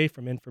kids away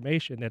from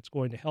information that's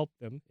going to help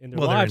them in their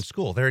lives. Well, they're in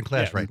school. They're in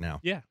class right now.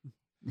 Yeah.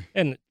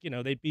 And,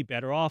 they'd be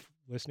better off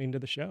listening to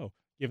the show,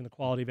 given the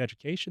quality of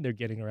education they're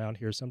getting around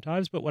here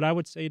sometimes. But what I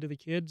would say to the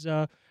kids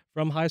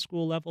from high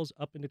school levels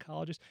up into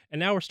colleges, and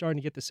now we're starting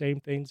to get the same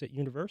things at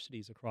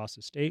universities across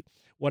the state,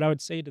 what I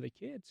would say to the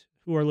kids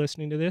who are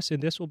listening to this,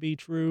 and this will be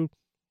true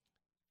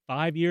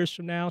 5 years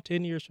from now,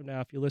 10 years from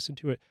now, if you listen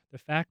to it, the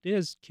fact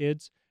is,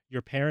 kids,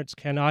 your parents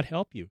cannot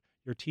help you.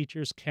 Your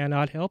teachers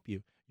cannot help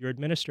you. Your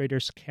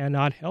administrators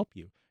cannot help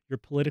you. Your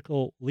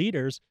political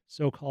leaders,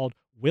 so-called,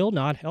 will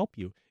not help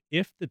you.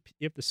 If the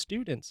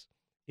students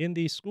in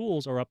these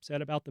schools are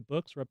upset about the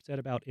books or upset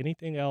about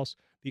anything else,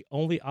 the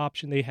only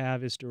option they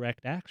have is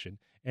direct action.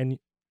 And,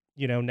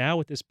 now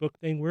with this book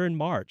thing, we're in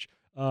March.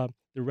 The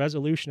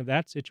resolution of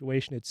that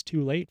situation, it's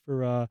too late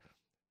for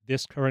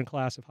this current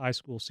class of high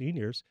school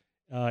seniors.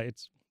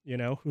 It's,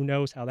 who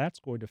knows how that's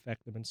going to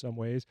affect them in some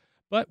ways.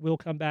 But we'll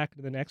come back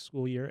to the next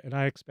school year, and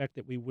I expect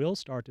that we will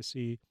start to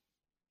see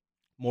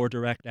more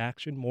direct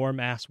action, more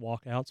mass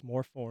walkouts,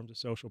 more forms of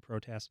social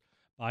protest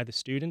by the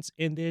students.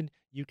 And then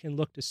you can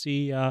look to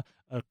see a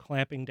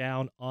clamping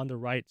down on the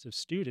rights of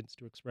students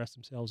to express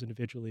themselves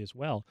individually as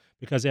well.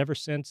 Because ever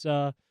since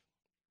the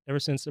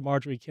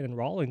Marjorie Kinnan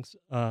Rawlings,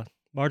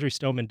 Marjorie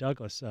Stoneman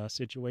Douglas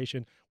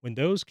situation, when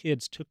those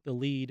kids took the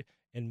lead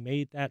and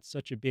made that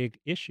such a big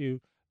issue,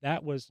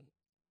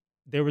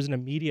 there was an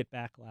immediate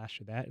backlash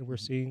to that, and we're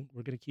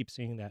going to keep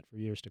seeing that for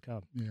years to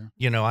come.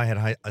 Yeah. I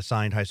had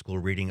assigned high school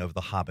reading of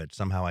The Hobbit.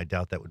 Somehow I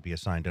doubt that would be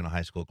assigned in a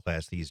high school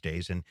class these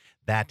days, and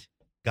that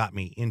got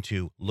me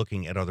into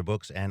looking at other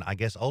books, and I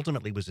guess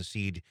ultimately was a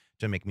seed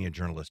to make me a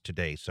journalist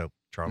today. So,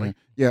 Charlie?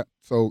 Yeah.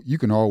 So you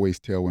can always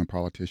tell when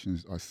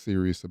politicians are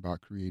serious about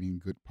creating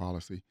good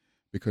policy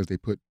because they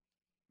put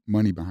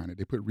money behind it.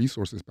 They put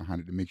resources behind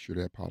it to make sure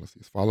that policy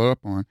is followed up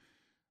on.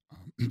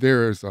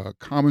 There is a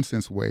common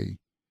sense way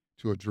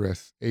to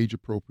address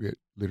age-appropriate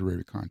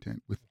literary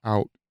content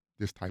without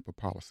this type of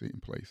policy in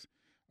place.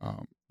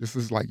 This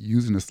is like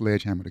using a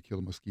sledgehammer to kill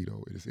a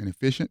mosquito. It is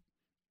inefficient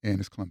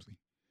and it's clumsy.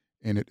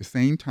 And at the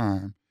same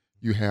time,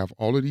 you have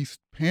all of these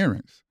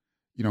parents,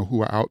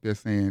 who are out there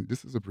saying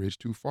this is a bridge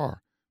too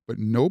far, but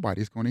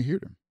nobody's going to hear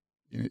them.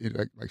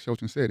 Like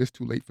Shelton said, it's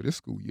too late for this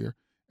school year.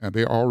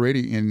 They're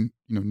already in,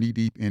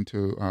 knee-deep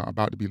into,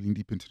 about to be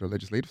knee-deep into the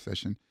legislative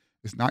session.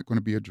 It's not going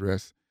to be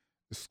addressed.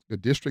 The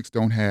districts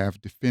don't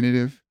have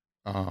definitive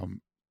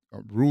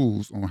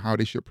rules on how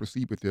they should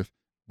proceed with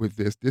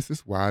this. This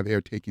is why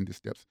they're taking the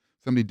steps.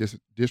 Some of the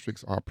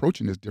districts are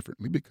approaching this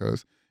differently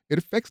because it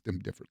affects them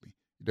differently.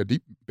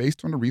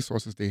 Based on the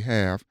resources they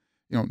have,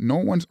 no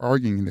one's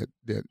arguing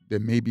that there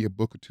may be a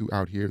book or two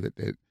out here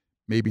that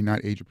may be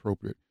not age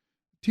appropriate.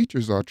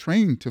 Teachers are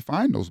trained to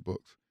find those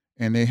books,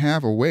 and they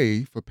have a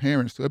way for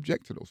parents to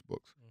object to those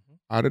books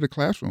out of the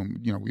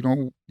classroom.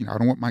 I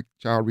don't want my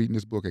child reading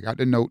this book. I got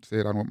the note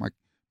said I don't want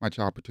my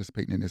child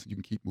participating in this, you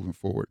can keep moving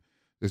forward.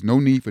 There's no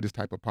need for this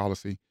type of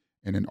policy,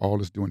 and then all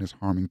it's doing is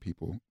harming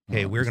people.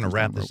 Okay, we're going to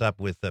wrap this up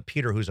with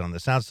Peter, who's on the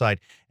south side,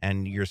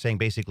 and you're saying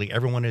basically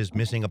everyone is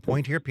missing a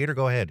point here. Peter,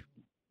 go ahead.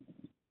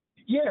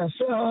 Yes,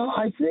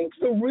 I think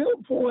the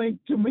real point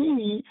to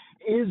me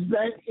is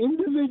that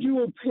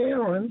individual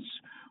parents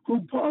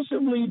who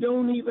possibly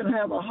don't even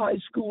have a high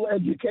school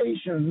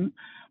education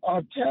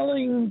are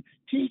telling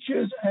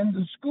teachers and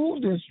the school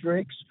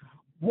districts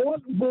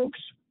what books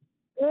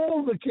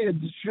all the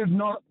kids should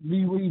not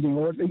be reading,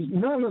 or at least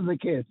none of the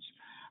kids.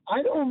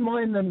 I don't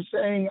mind them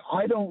saying,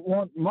 I don't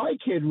want my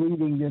kid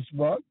reading this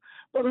book,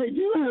 but I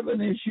do have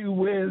an issue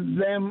with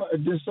them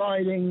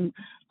deciding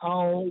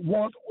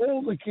what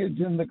all the kids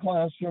in the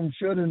classroom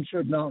should and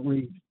should not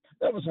read.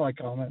 That was my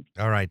comment.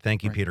 All right.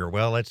 Thank you, Peter.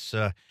 Well, let's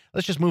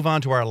just move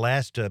on to our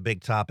last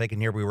big topic.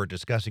 And here we were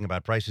discussing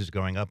about prices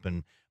going up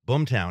in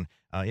Boomtown.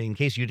 In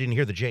case you didn't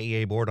hear, the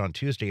JEA board on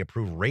Tuesday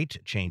approved rate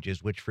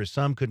changes, which for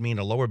some could mean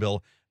a lower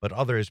bill, but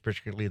others,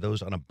 particularly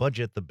those on a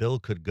budget, the bill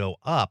could go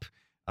up.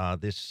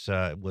 This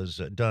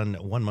was done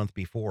 1 month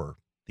before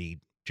the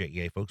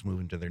JEA folks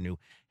moved into their new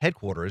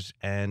headquarters.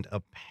 And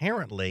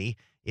apparently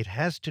it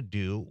has to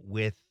do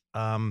with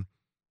the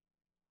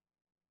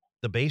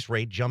base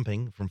rate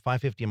jumping from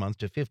 $5.50 a month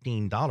to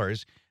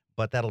 $15,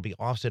 but that'll be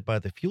offset by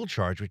the fuel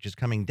charge, which is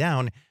coming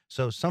down.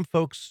 So some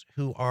folks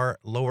who are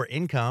lower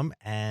income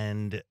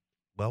and,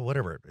 well,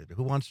 whatever,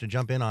 who wants to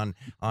jump in on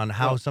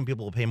how some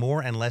people will pay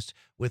more and less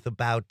with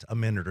about a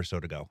minute or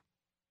so to go?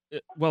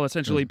 Well,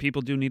 essentially,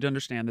 people do need to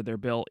understand that their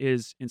bill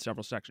is in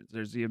several sections.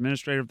 There's the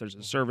administrative, there's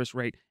the service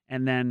rate,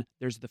 and then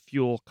there's the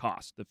fuel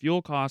cost. The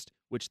fuel cost,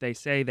 which they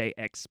say they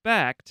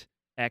expect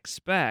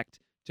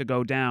to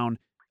go down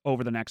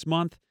over the next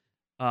month.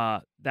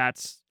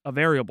 That's a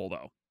variable,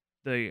 though.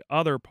 The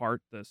other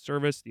part, the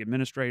service, the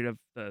administrative,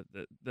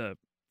 the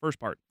first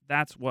part,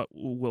 that's what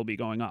will be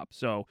going up.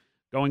 So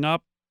going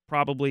up,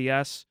 probably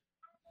yes.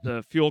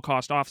 The fuel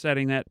cost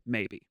offsetting that,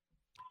 maybe.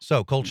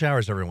 So cold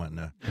showers,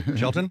 everyone.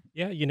 Shelton?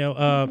 Yeah,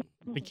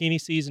 bikini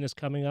season is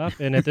coming up,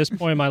 and at this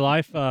point in my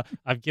life,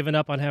 I've given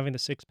up on having the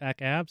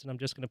six-pack abs, and I'm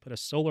just going to put a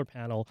solar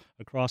panel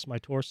across my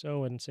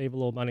torso and save a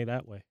little money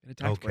that way.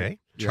 Okay.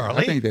 Yeah,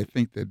 Charlie? I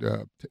think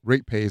that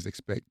ratepayers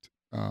expect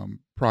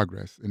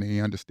progress, and they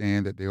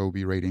understand that there will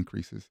be rate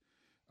increases.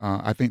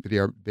 I think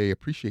that they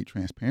appreciate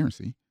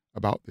transparency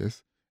about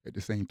this. At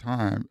the same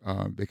time,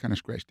 they kind of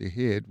scratch their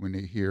head when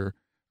they hear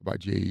about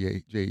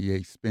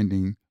JEA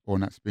spending, or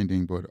not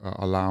spending, but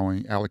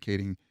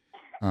allocating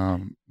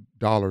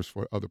dollars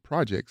for other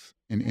projects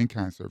and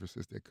in-kind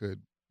services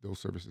those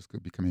services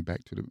could be coming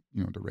back to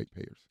the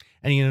ratepayers.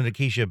 And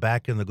Nikisha,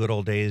 back in the good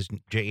old days,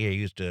 JEA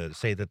used to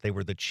say that they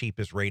were the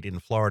cheapest rate in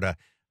Florida.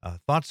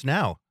 Thoughts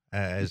now,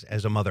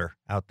 as a mother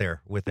out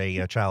there with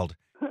a child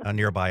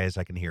nearby, as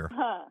I can hear?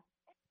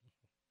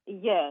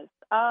 Yes.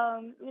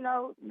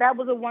 That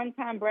was a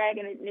one-time brag,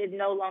 and it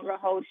no longer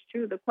holds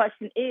true. The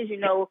question is,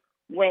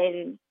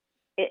 when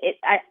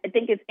I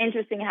think it's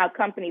interesting how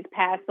companies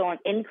pass on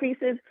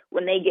increases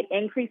when they get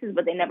increases,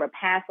 but they never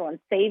pass on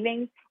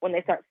savings when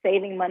they start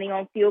saving money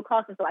on fuel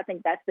costs. And so I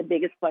think that's the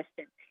biggest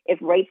question. If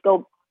rates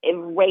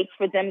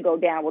for them go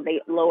down, will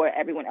they lower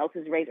everyone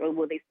else's rates, or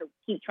will they still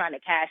keep trying to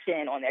cash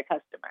in on their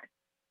customers?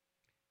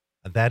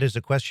 That is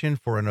a question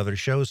for another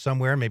show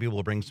somewhere. Maybe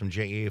we'll bring some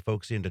JEA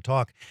folks in to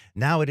talk.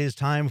 Now it is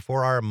time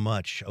for our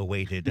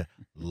much-awaited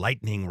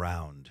lightning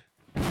round.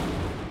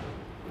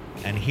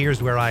 And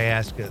here's where I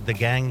ask the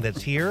gang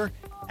that's here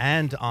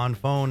and on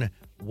phone,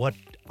 what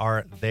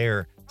are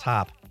their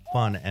top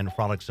fun and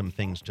frolicsome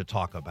things to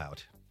talk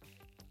about?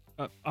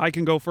 I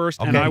can go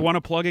first, and I want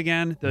to plug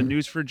again the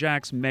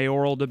News4JAX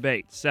mayoral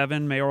debate.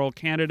 7 mayoral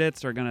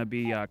candidates are going to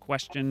be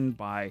questioned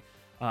by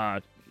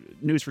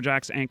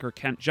News4JAX anchor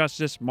Kent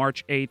Justice,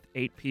 March 8th,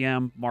 8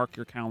 p.m. Mark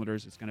your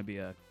calendars. It's going to be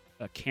a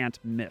can't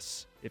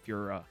miss if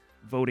you're a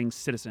voting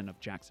citizen of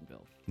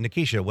Jacksonville.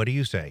 Nikisha, what do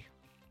you say?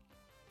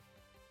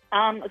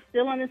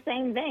 Still in the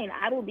same vein,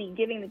 I will be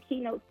giving the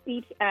keynote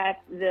speech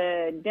at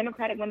the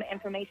Democratic Women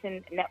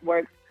Information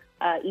Network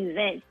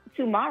event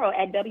tomorrow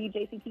at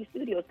WJCT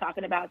Studios,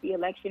 talking about the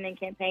election and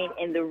campaign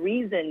and the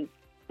reasons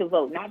to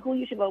vote. Not who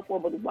you should vote for,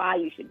 but why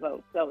you should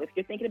vote. So if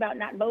you're thinking about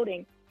not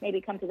voting,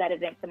 maybe come to that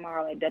event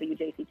tomorrow at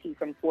WJCT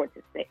from 4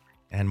 to 6.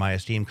 And my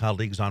esteemed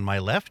colleagues on my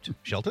left,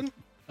 Shelton?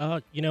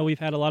 We've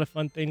had a lot of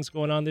fun things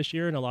going on this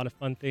year and a lot of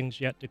fun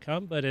things yet to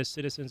come. But as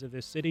citizens of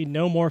this city,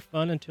 no more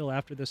fun until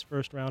after this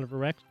first round of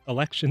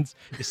elections.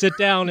 You sit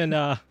down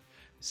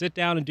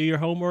and do your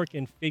homework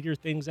and figure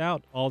things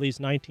out. All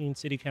these 19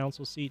 city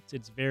council seats,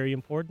 it's very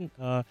important.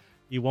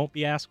 You won't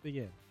be asked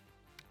again.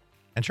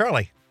 And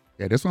Charlie?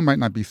 Yeah, this one might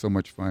not be so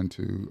much fun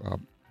to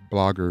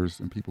bloggers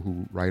and people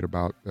who write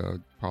about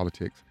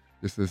politics.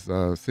 This is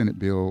Senate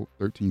Bill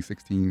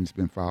 1316. It's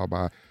been filed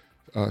by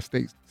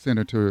State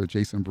Senator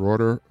Jason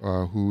Broder,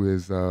 who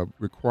is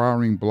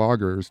requiring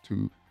bloggers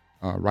to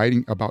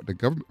writing about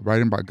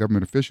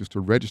government officials to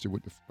register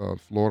with the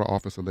Florida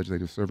Office of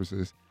Legislative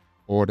Services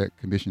or that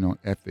Commission on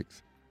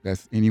Ethics.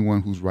 That's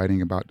anyone who's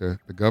writing about the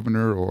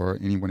governor or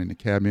anyone in the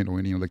cabinet or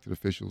any elected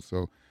officials.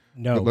 So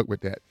No. Good luck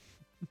with that.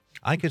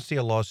 I could see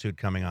a lawsuit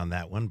coming on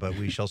that one, but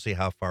we shall see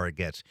how far it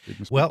gets. Big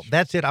mismatch. Well,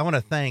 that's it. I want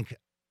to thank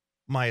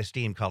my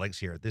esteemed colleagues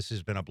here. This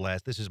has been a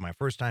blast. This is my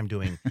first time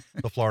doing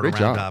the Florida Great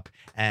job. Roundup,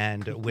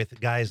 and with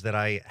guys that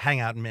I hang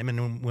out, men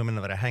and women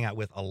that I hang out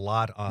with a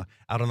lot,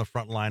 out on the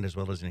front line as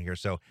well as in here.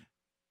 So,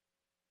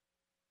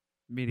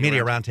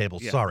 Media Roundtable.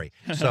 Yeah. Sorry.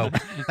 So,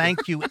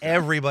 thank you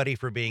everybody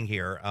for being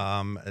here.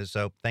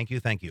 So, thank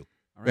you. Thank you.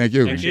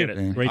 Appreciate it.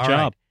 Dan. Great All job.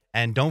 right.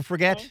 And don't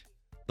forget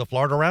the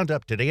Florida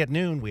Roundup today at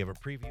noon. We have a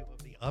preview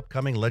of the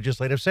upcoming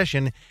legislative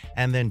session,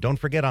 and then don't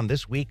forget on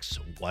this week's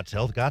What's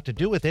Health Got to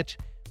Do with It.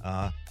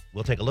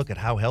 We'll take a look at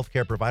how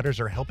healthcare providers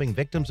are helping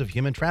victims of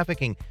human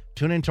trafficking.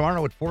 Tune in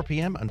tomorrow at 4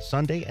 p.m. and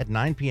Sunday at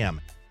 9 p.m.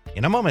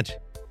 In a moment,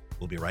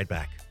 we'll be right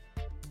back.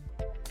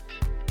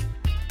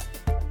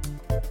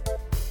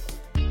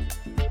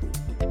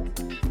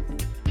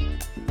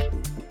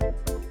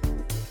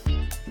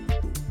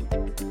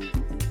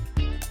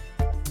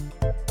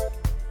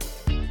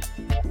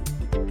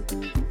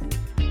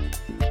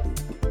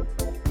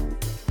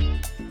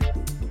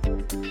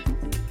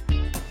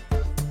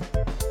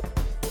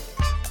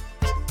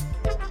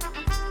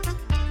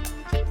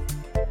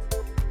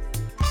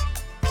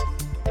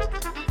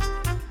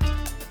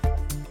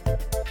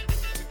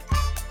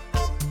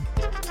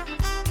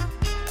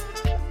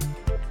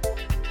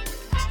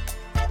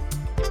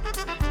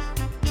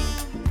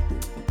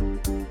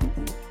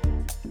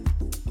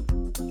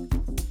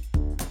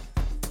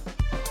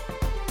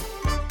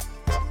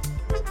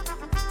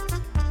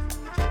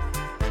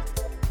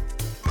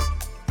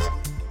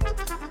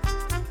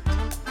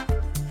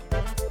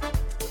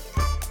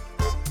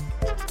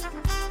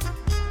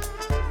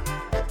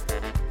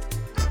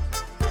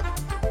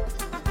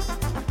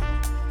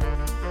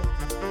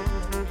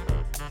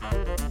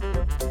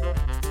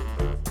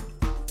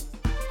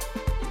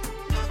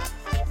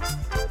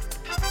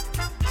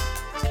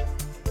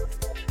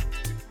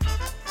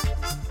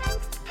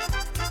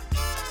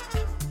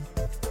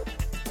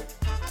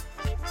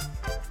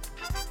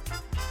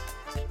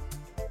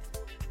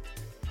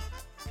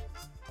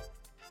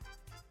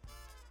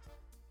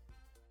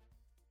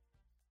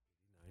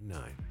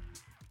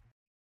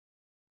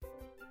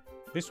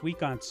 This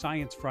week on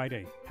Science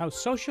Friday, how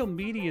social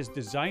media's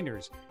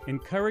designers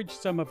encourage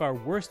some of our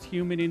worst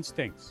human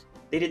instincts.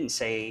 They didn't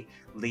say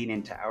lean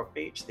into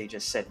outrage, they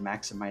just said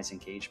maximize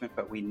engagement,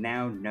 but we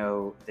now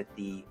know that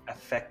the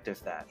effect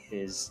of that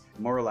is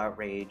moral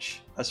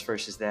outrage, us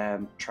versus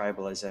them,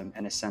 tribalism,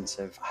 and a sense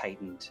of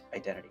heightened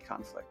identity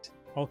conflict.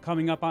 All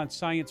coming up on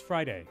Science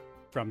Friday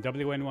from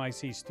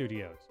WNYC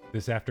Studios.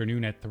 This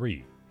afternoon at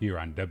 3 here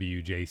on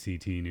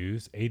WJCT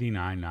News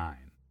 89.9.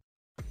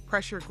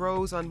 Pressure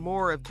grows on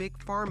more of Big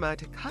Pharma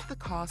to cut the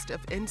cost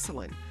of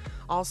insulin.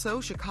 Also,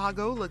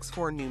 Chicago looks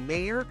for a new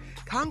mayor,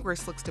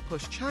 Congress looks to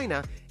push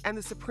China, and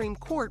the Supreme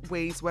Court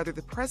weighs whether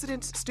the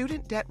president's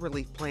student debt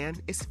relief plan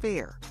is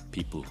fair.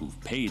 People who've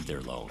paid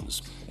their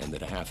loans, and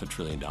that $500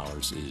 billion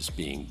is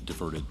being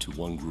diverted to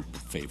one group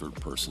of favored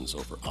persons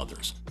over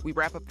others. We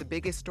wrap up the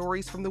biggest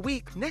stories from the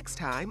week next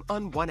time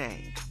on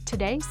 1A.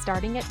 Today,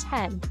 starting at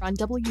 10 on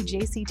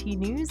WJCT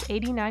News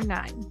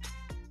 89.9.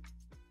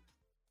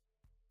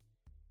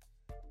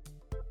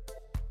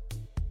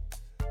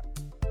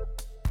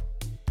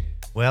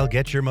 Well,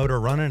 get your motor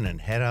running and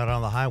head out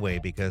on the highway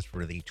because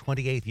for the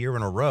 28th year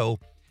in a row,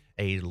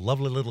 a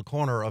lovely little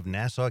corner of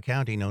Nassau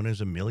County known as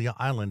Amelia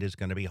Island is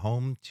going to be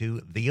home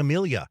to the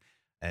Amelia,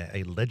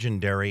 a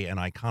legendary and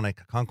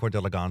iconic Concours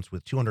d'Elegance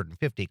with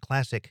 250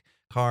 classic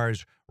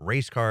cars,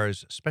 race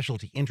cars,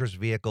 specialty interest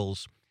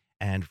vehicles.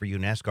 And for you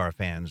NASCAR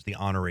fans, the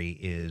honoree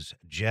is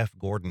Jeff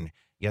Gordon.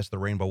 Yes, the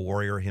Rainbow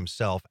Warrior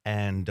himself,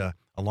 and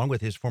along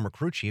with his former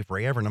crew chief,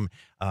 Ray Evernham,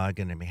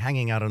 going to be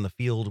hanging out on the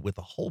field with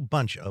a whole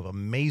bunch of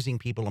amazing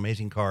people,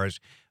 amazing cars.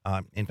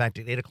 In fact,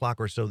 at 8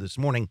 o'clock or so this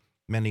morning,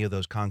 many of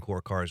those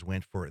Concours cars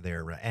went for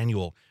their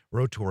annual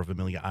road tour of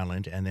Amelia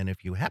Island. And then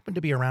if you happen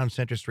to be around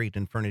Center Street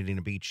in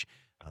Fernandina Beach,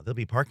 they'll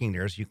be parking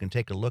there so you can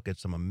take a look at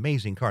some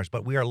amazing cars.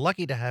 But we are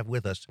lucky to have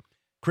with us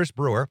Chris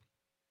Brewer,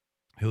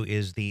 who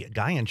is the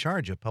guy in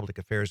charge of public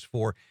affairs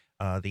for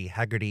the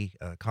Hagerty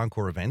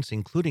Concours events,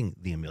 including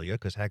the Amelia,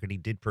 because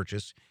Hagerty did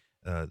purchase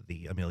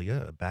the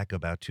Amelia back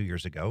about 2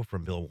 years ago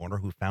from Bill Warner,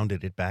 who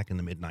founded it back in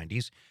the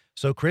mid-'90s.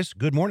 So, Chris,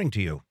 good morning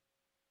to you.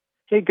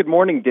 Hey, good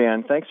morning,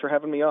 Dan. Thanks for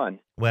having me on.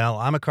 Well,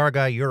 I'm a car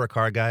guy. You're a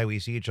car guy. We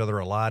see each other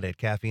a lot at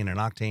Caffeine and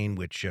Octane,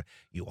 which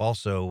you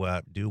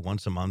also do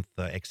once a month,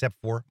 except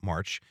for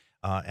March,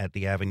 at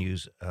the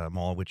Avenues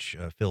Mall, which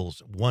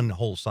fills one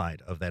whole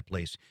side of that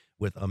place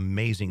with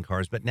amazing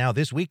cars. But now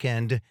this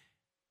weekend,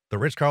 the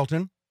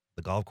Ritz-Carlton,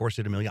 the golf course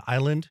at Amelia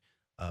Island,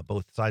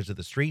 both sides of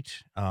the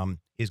street,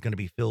 is going to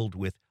be filled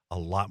with a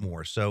lot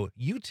more. So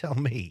you tell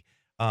me,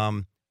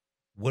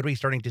 what are we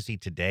starting to see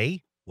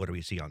today? What do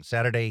we see on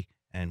Saturday?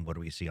 And what do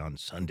we see on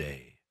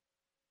Sunday?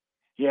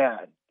 Yeah,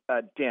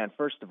 Dan,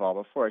 first of all,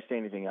 before I say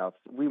anything else,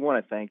 we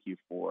want to thank you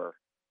for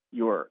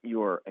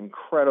your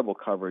incredible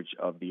coverage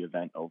of the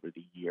event over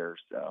the years.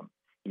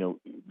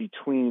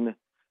 Between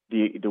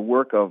the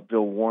work of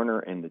Bill Warner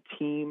and the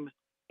team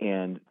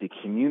and the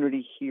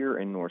community here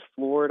in North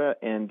Florida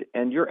and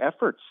your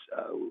efforts.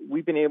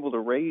 We've been able to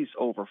raise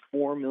over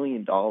 $4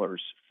 million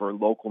for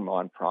local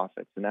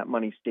nonprofits, and that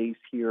money stays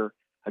here.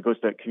 It goes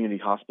to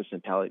Community Hospice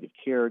and Palliative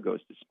Care,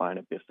 goes to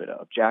Spina Bifida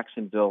of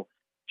Jacksonville,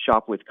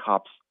 Shop with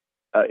Cops.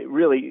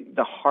 Really,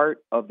 the heart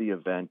of the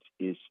event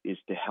is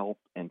to help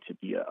and to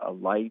be a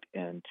light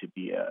and to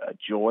be a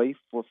joy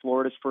for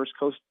Florida's First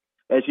Coast.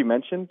 As you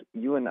mentioned,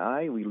 you and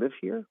I, we live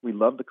here. We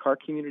love the car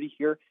community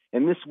here.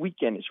 And this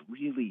weekend is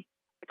really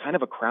kind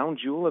of a crown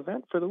jewel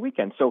event for the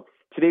weekend. So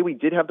today we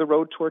did have the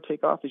road tour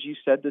take off, as you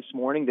said this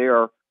morning. They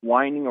are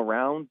winding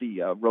around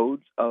the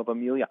roads of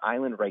Amelia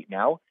Island right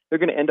now. They're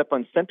going to end up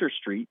on Center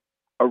Street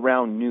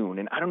around noon.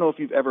 And I don't know if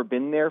you've ever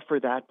been there for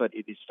that, but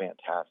it is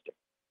fantastic.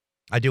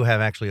 I do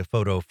have actually a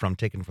photo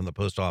taken from the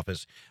post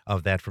office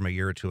of that from a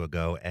year or two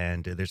ago,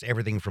 and there's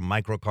everything from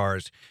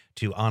microcars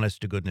to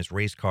honest-to-goodness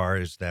race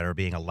cars that are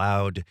being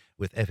allowed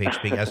with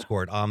FHB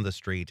escort on the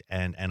street.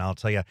 And I'll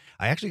tell you,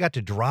 I actually got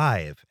to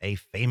drive a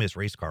famous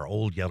race car,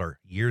 Old Yeller,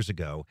 years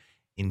ago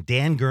in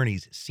Dan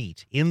Gurney's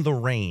seat in the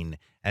rain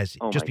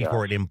just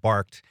before it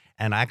embarked,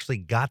 and I actually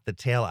got the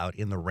tail out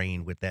in the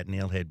rain with that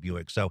Nailhead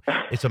Buick. So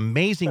it's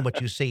amazing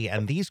what you see.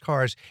 And these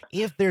cars,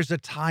 if there's a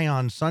tie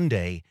on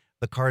Sunday,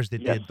 the cars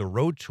that did the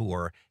road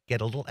tour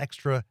get a little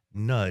extra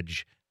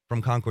nudge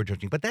from Concord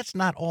Judging. But that's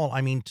not all.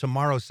 I mean,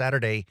 tomorrow,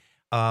 Saturday,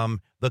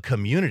 the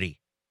community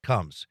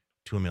comes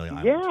to Amelia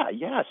Island.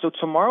 Yeah. So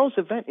tomorrow's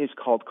event is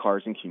called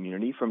Cars and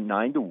Community from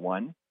 9 to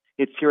 1.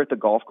 It's here at the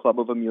Golf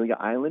Club of Amelia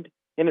Island,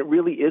 and it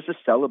really is a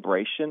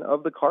celebration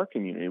of the car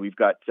community. We've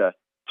got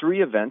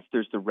 3 events.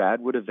 There's the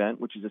Radwood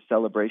event, which is a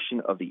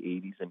celebration of the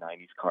 80s and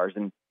 90s cars.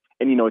 And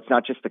you know, it's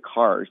not just the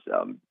cars.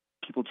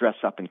 People dress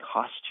up in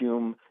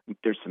costume.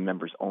 There's some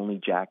members-only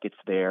jackets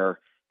there.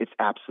 It's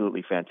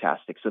absolutely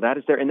fantastic. So that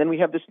is there. And then we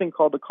have this thing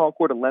called the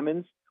Concord of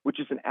Lemons, which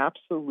is an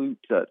absolute,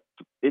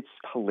 it's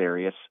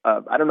hilarious.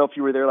 I don't know if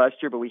you were there last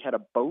year, but we had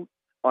a boat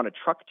on a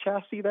truck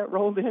chassis that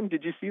rolled in.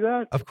 Did you see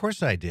that? Of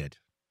course I did.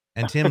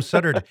 And Tim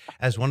Suttard,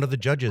 as one of the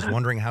judges,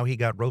 wondering how he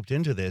got roped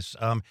into this.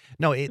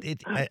 No,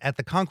 at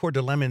the Concord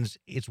de Lemons,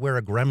 it's where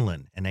an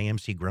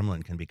AMC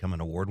Gremlin, can become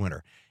an award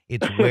winner.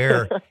 It's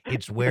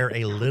where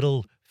a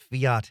little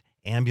Fiat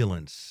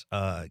ambulance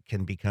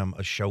can become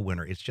a show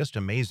winner. It's just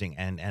amazing.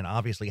 And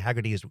obviously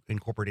Hagerty has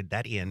incorporated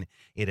that in.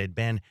 It had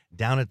been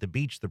down at the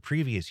beach the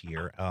previous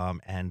year.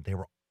 And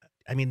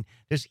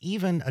there's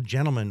even a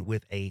gentleman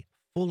with a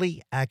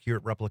fully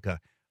accurate replica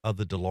of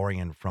the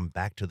DeLorean from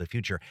Back to the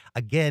Future.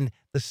 Again,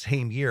 the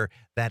same year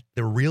that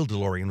the real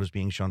DeLorean was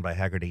being shown by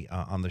Hagerty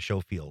on the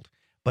show field.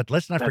 But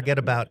let's not forget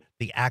about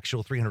the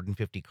actual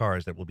 350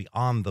 cars that will be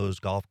on those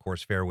golf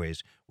course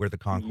fairways where the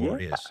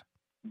Concours is.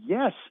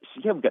 Yes.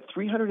 So, we've got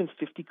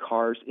 350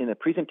 cars in a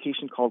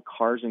presentation called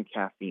Cars and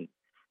Caffeine.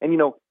 And, you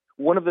know,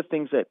 one of the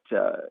things that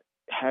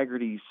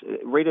Hagerty's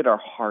right at our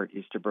heart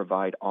is to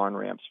provide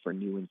on-ramps for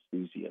new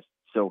enthusiasts.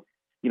 So,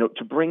 you know,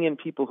 to bring in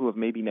people who have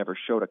maybe never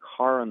showed a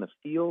car on the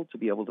field, to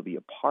be able to be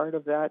a part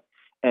of that.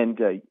 And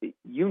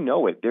you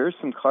know it. There's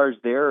some cars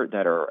there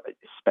that are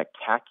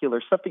spectacular,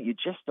 stuff that you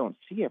just don't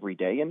see every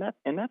day, and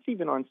that's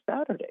even on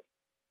Saturday.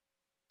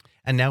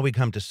 And now we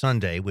come to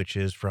Sunday, which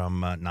is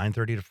from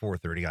 9:30 to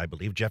 4:30, I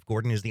believe. Jeff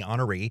Gordon is the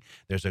honoree.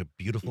 There's a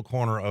beautiful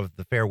corner of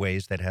the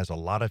fairways that has a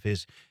lot of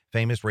his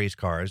famous race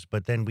cars.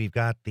 But then we've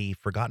got the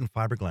Forgotten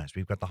Fiberglass.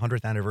 We've got the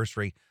 100th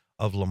anniversary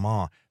of Le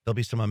Mans. There'll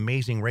be some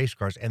amazing race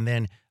cars. And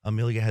then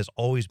Amelia has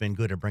always been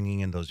good at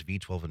bringing in those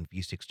V12 and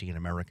V16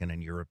 American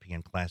and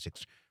European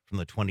classics from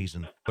the 20s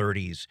and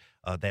 30s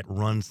that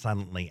run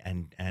silently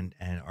and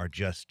are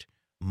just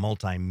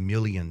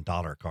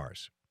multi-million-dollar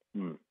cars.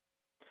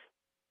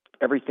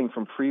 Everything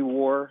from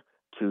pre-war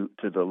to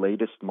the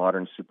latest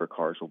modern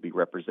supercars will be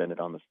represented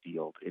on the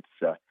field.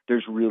 It's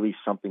there's really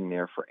something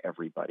there for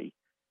everybody.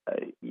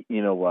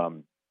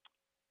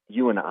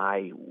 You and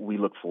I, we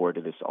look forward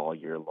to this all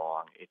year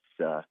long.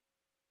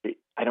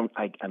 I'm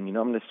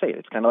going to say it.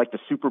 It's kind of like the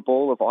Super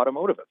Bowl of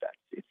automotive events.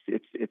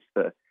 It's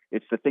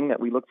the thing that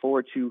we look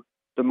forward to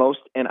the most.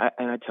 And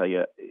I tell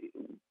you,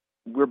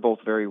 we're both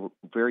very,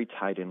 very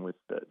tied in with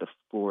the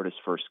Florida's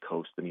First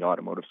Coast and the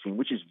automotive scene,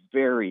 which is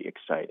very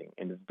exciting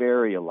and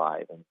very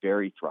alive and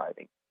very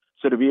thriving.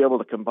 So to be able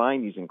to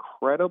combine these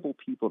incredible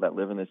people that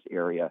live in this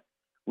area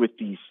with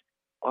these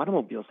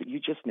automobiles that you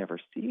just never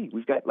see.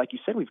 We've got, like you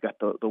said, we've got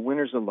the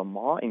winners of Le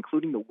Mans,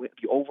 including the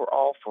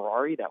overall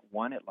Ferrari that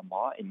won at Le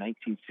Mans in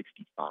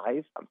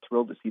 1965. I'm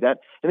thrilled to see that.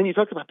 And then you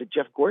talked about the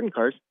Jeff Gordon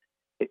cars.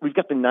 We've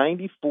got the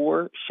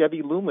 94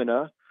 Chevy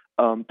Lumina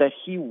that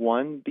he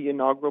won the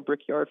inaugural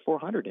Brickyard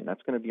 400 in.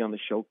 That's going to be on the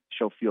show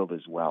field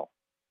as well.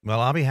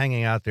 Well, I'll be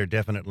hanging out there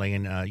definitely.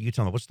 And you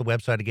tell me, what's the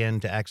website again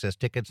to access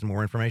tickets and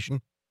more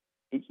information?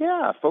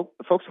 Yeah,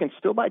 folks can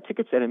still buy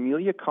tickets at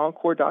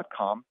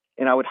ameliaconcours.com.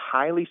 And I would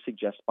highly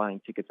suggest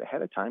buying tickets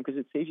ahead of time because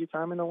it saves you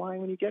time in the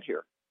line when you get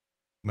here.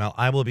 Well,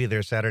 I will be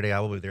there Saturday. I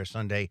will be there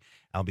Sunday.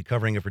 I'll be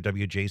covering it for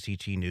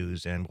WJCT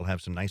News, and we'll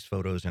have some nice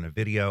photos and a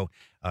video.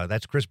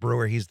 That's Chris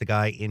Brewer. He's the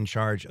guy in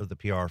charge of the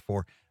PR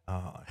for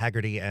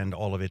Hagerty and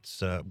all of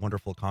its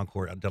wonderful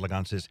Concours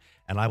d'Elegances.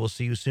 And I will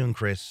see you soon,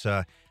 Chris.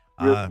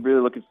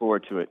 Really looking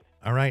forward to it.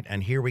 All right,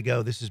 and here we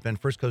go. This has been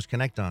First Coast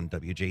Connect on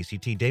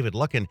WJCT. David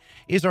Luckin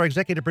is our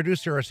executive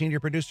producer. Our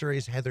senior producer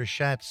is Heather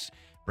Schatz.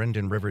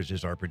 Brendan Rivers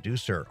is our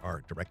producer.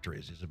 Our director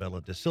is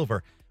Isabella De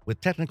Silva, with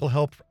technical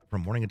help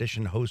from Morning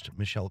Edition host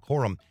Michelle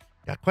Corum.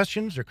 Got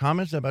questions or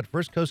comments about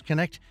First Coast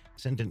Connect?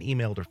 Send an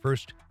email to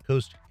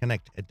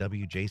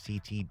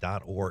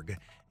firstcoastconnect@wjct.org.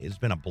 It's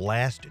been a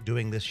blast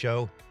doing this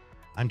show.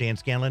 I'm Dan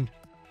Scanlon,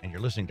 and you're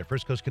listening to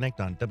First Coast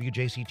Connect on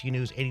WJCT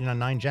News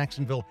 89.9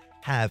 Jacksonville.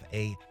 Have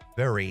a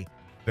very,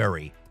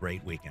 very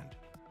great weekend.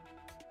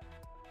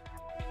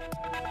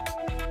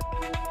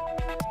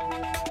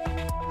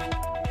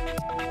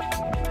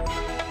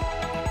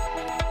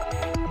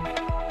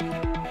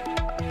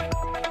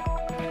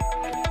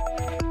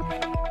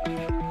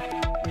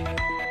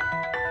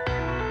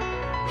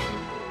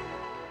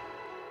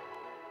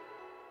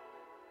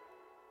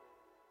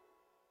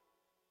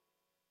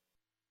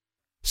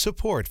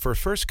 Support for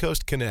First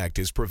Coast Connect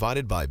is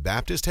provided by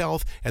Baptist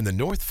Health and the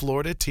North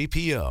Florida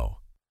TPO.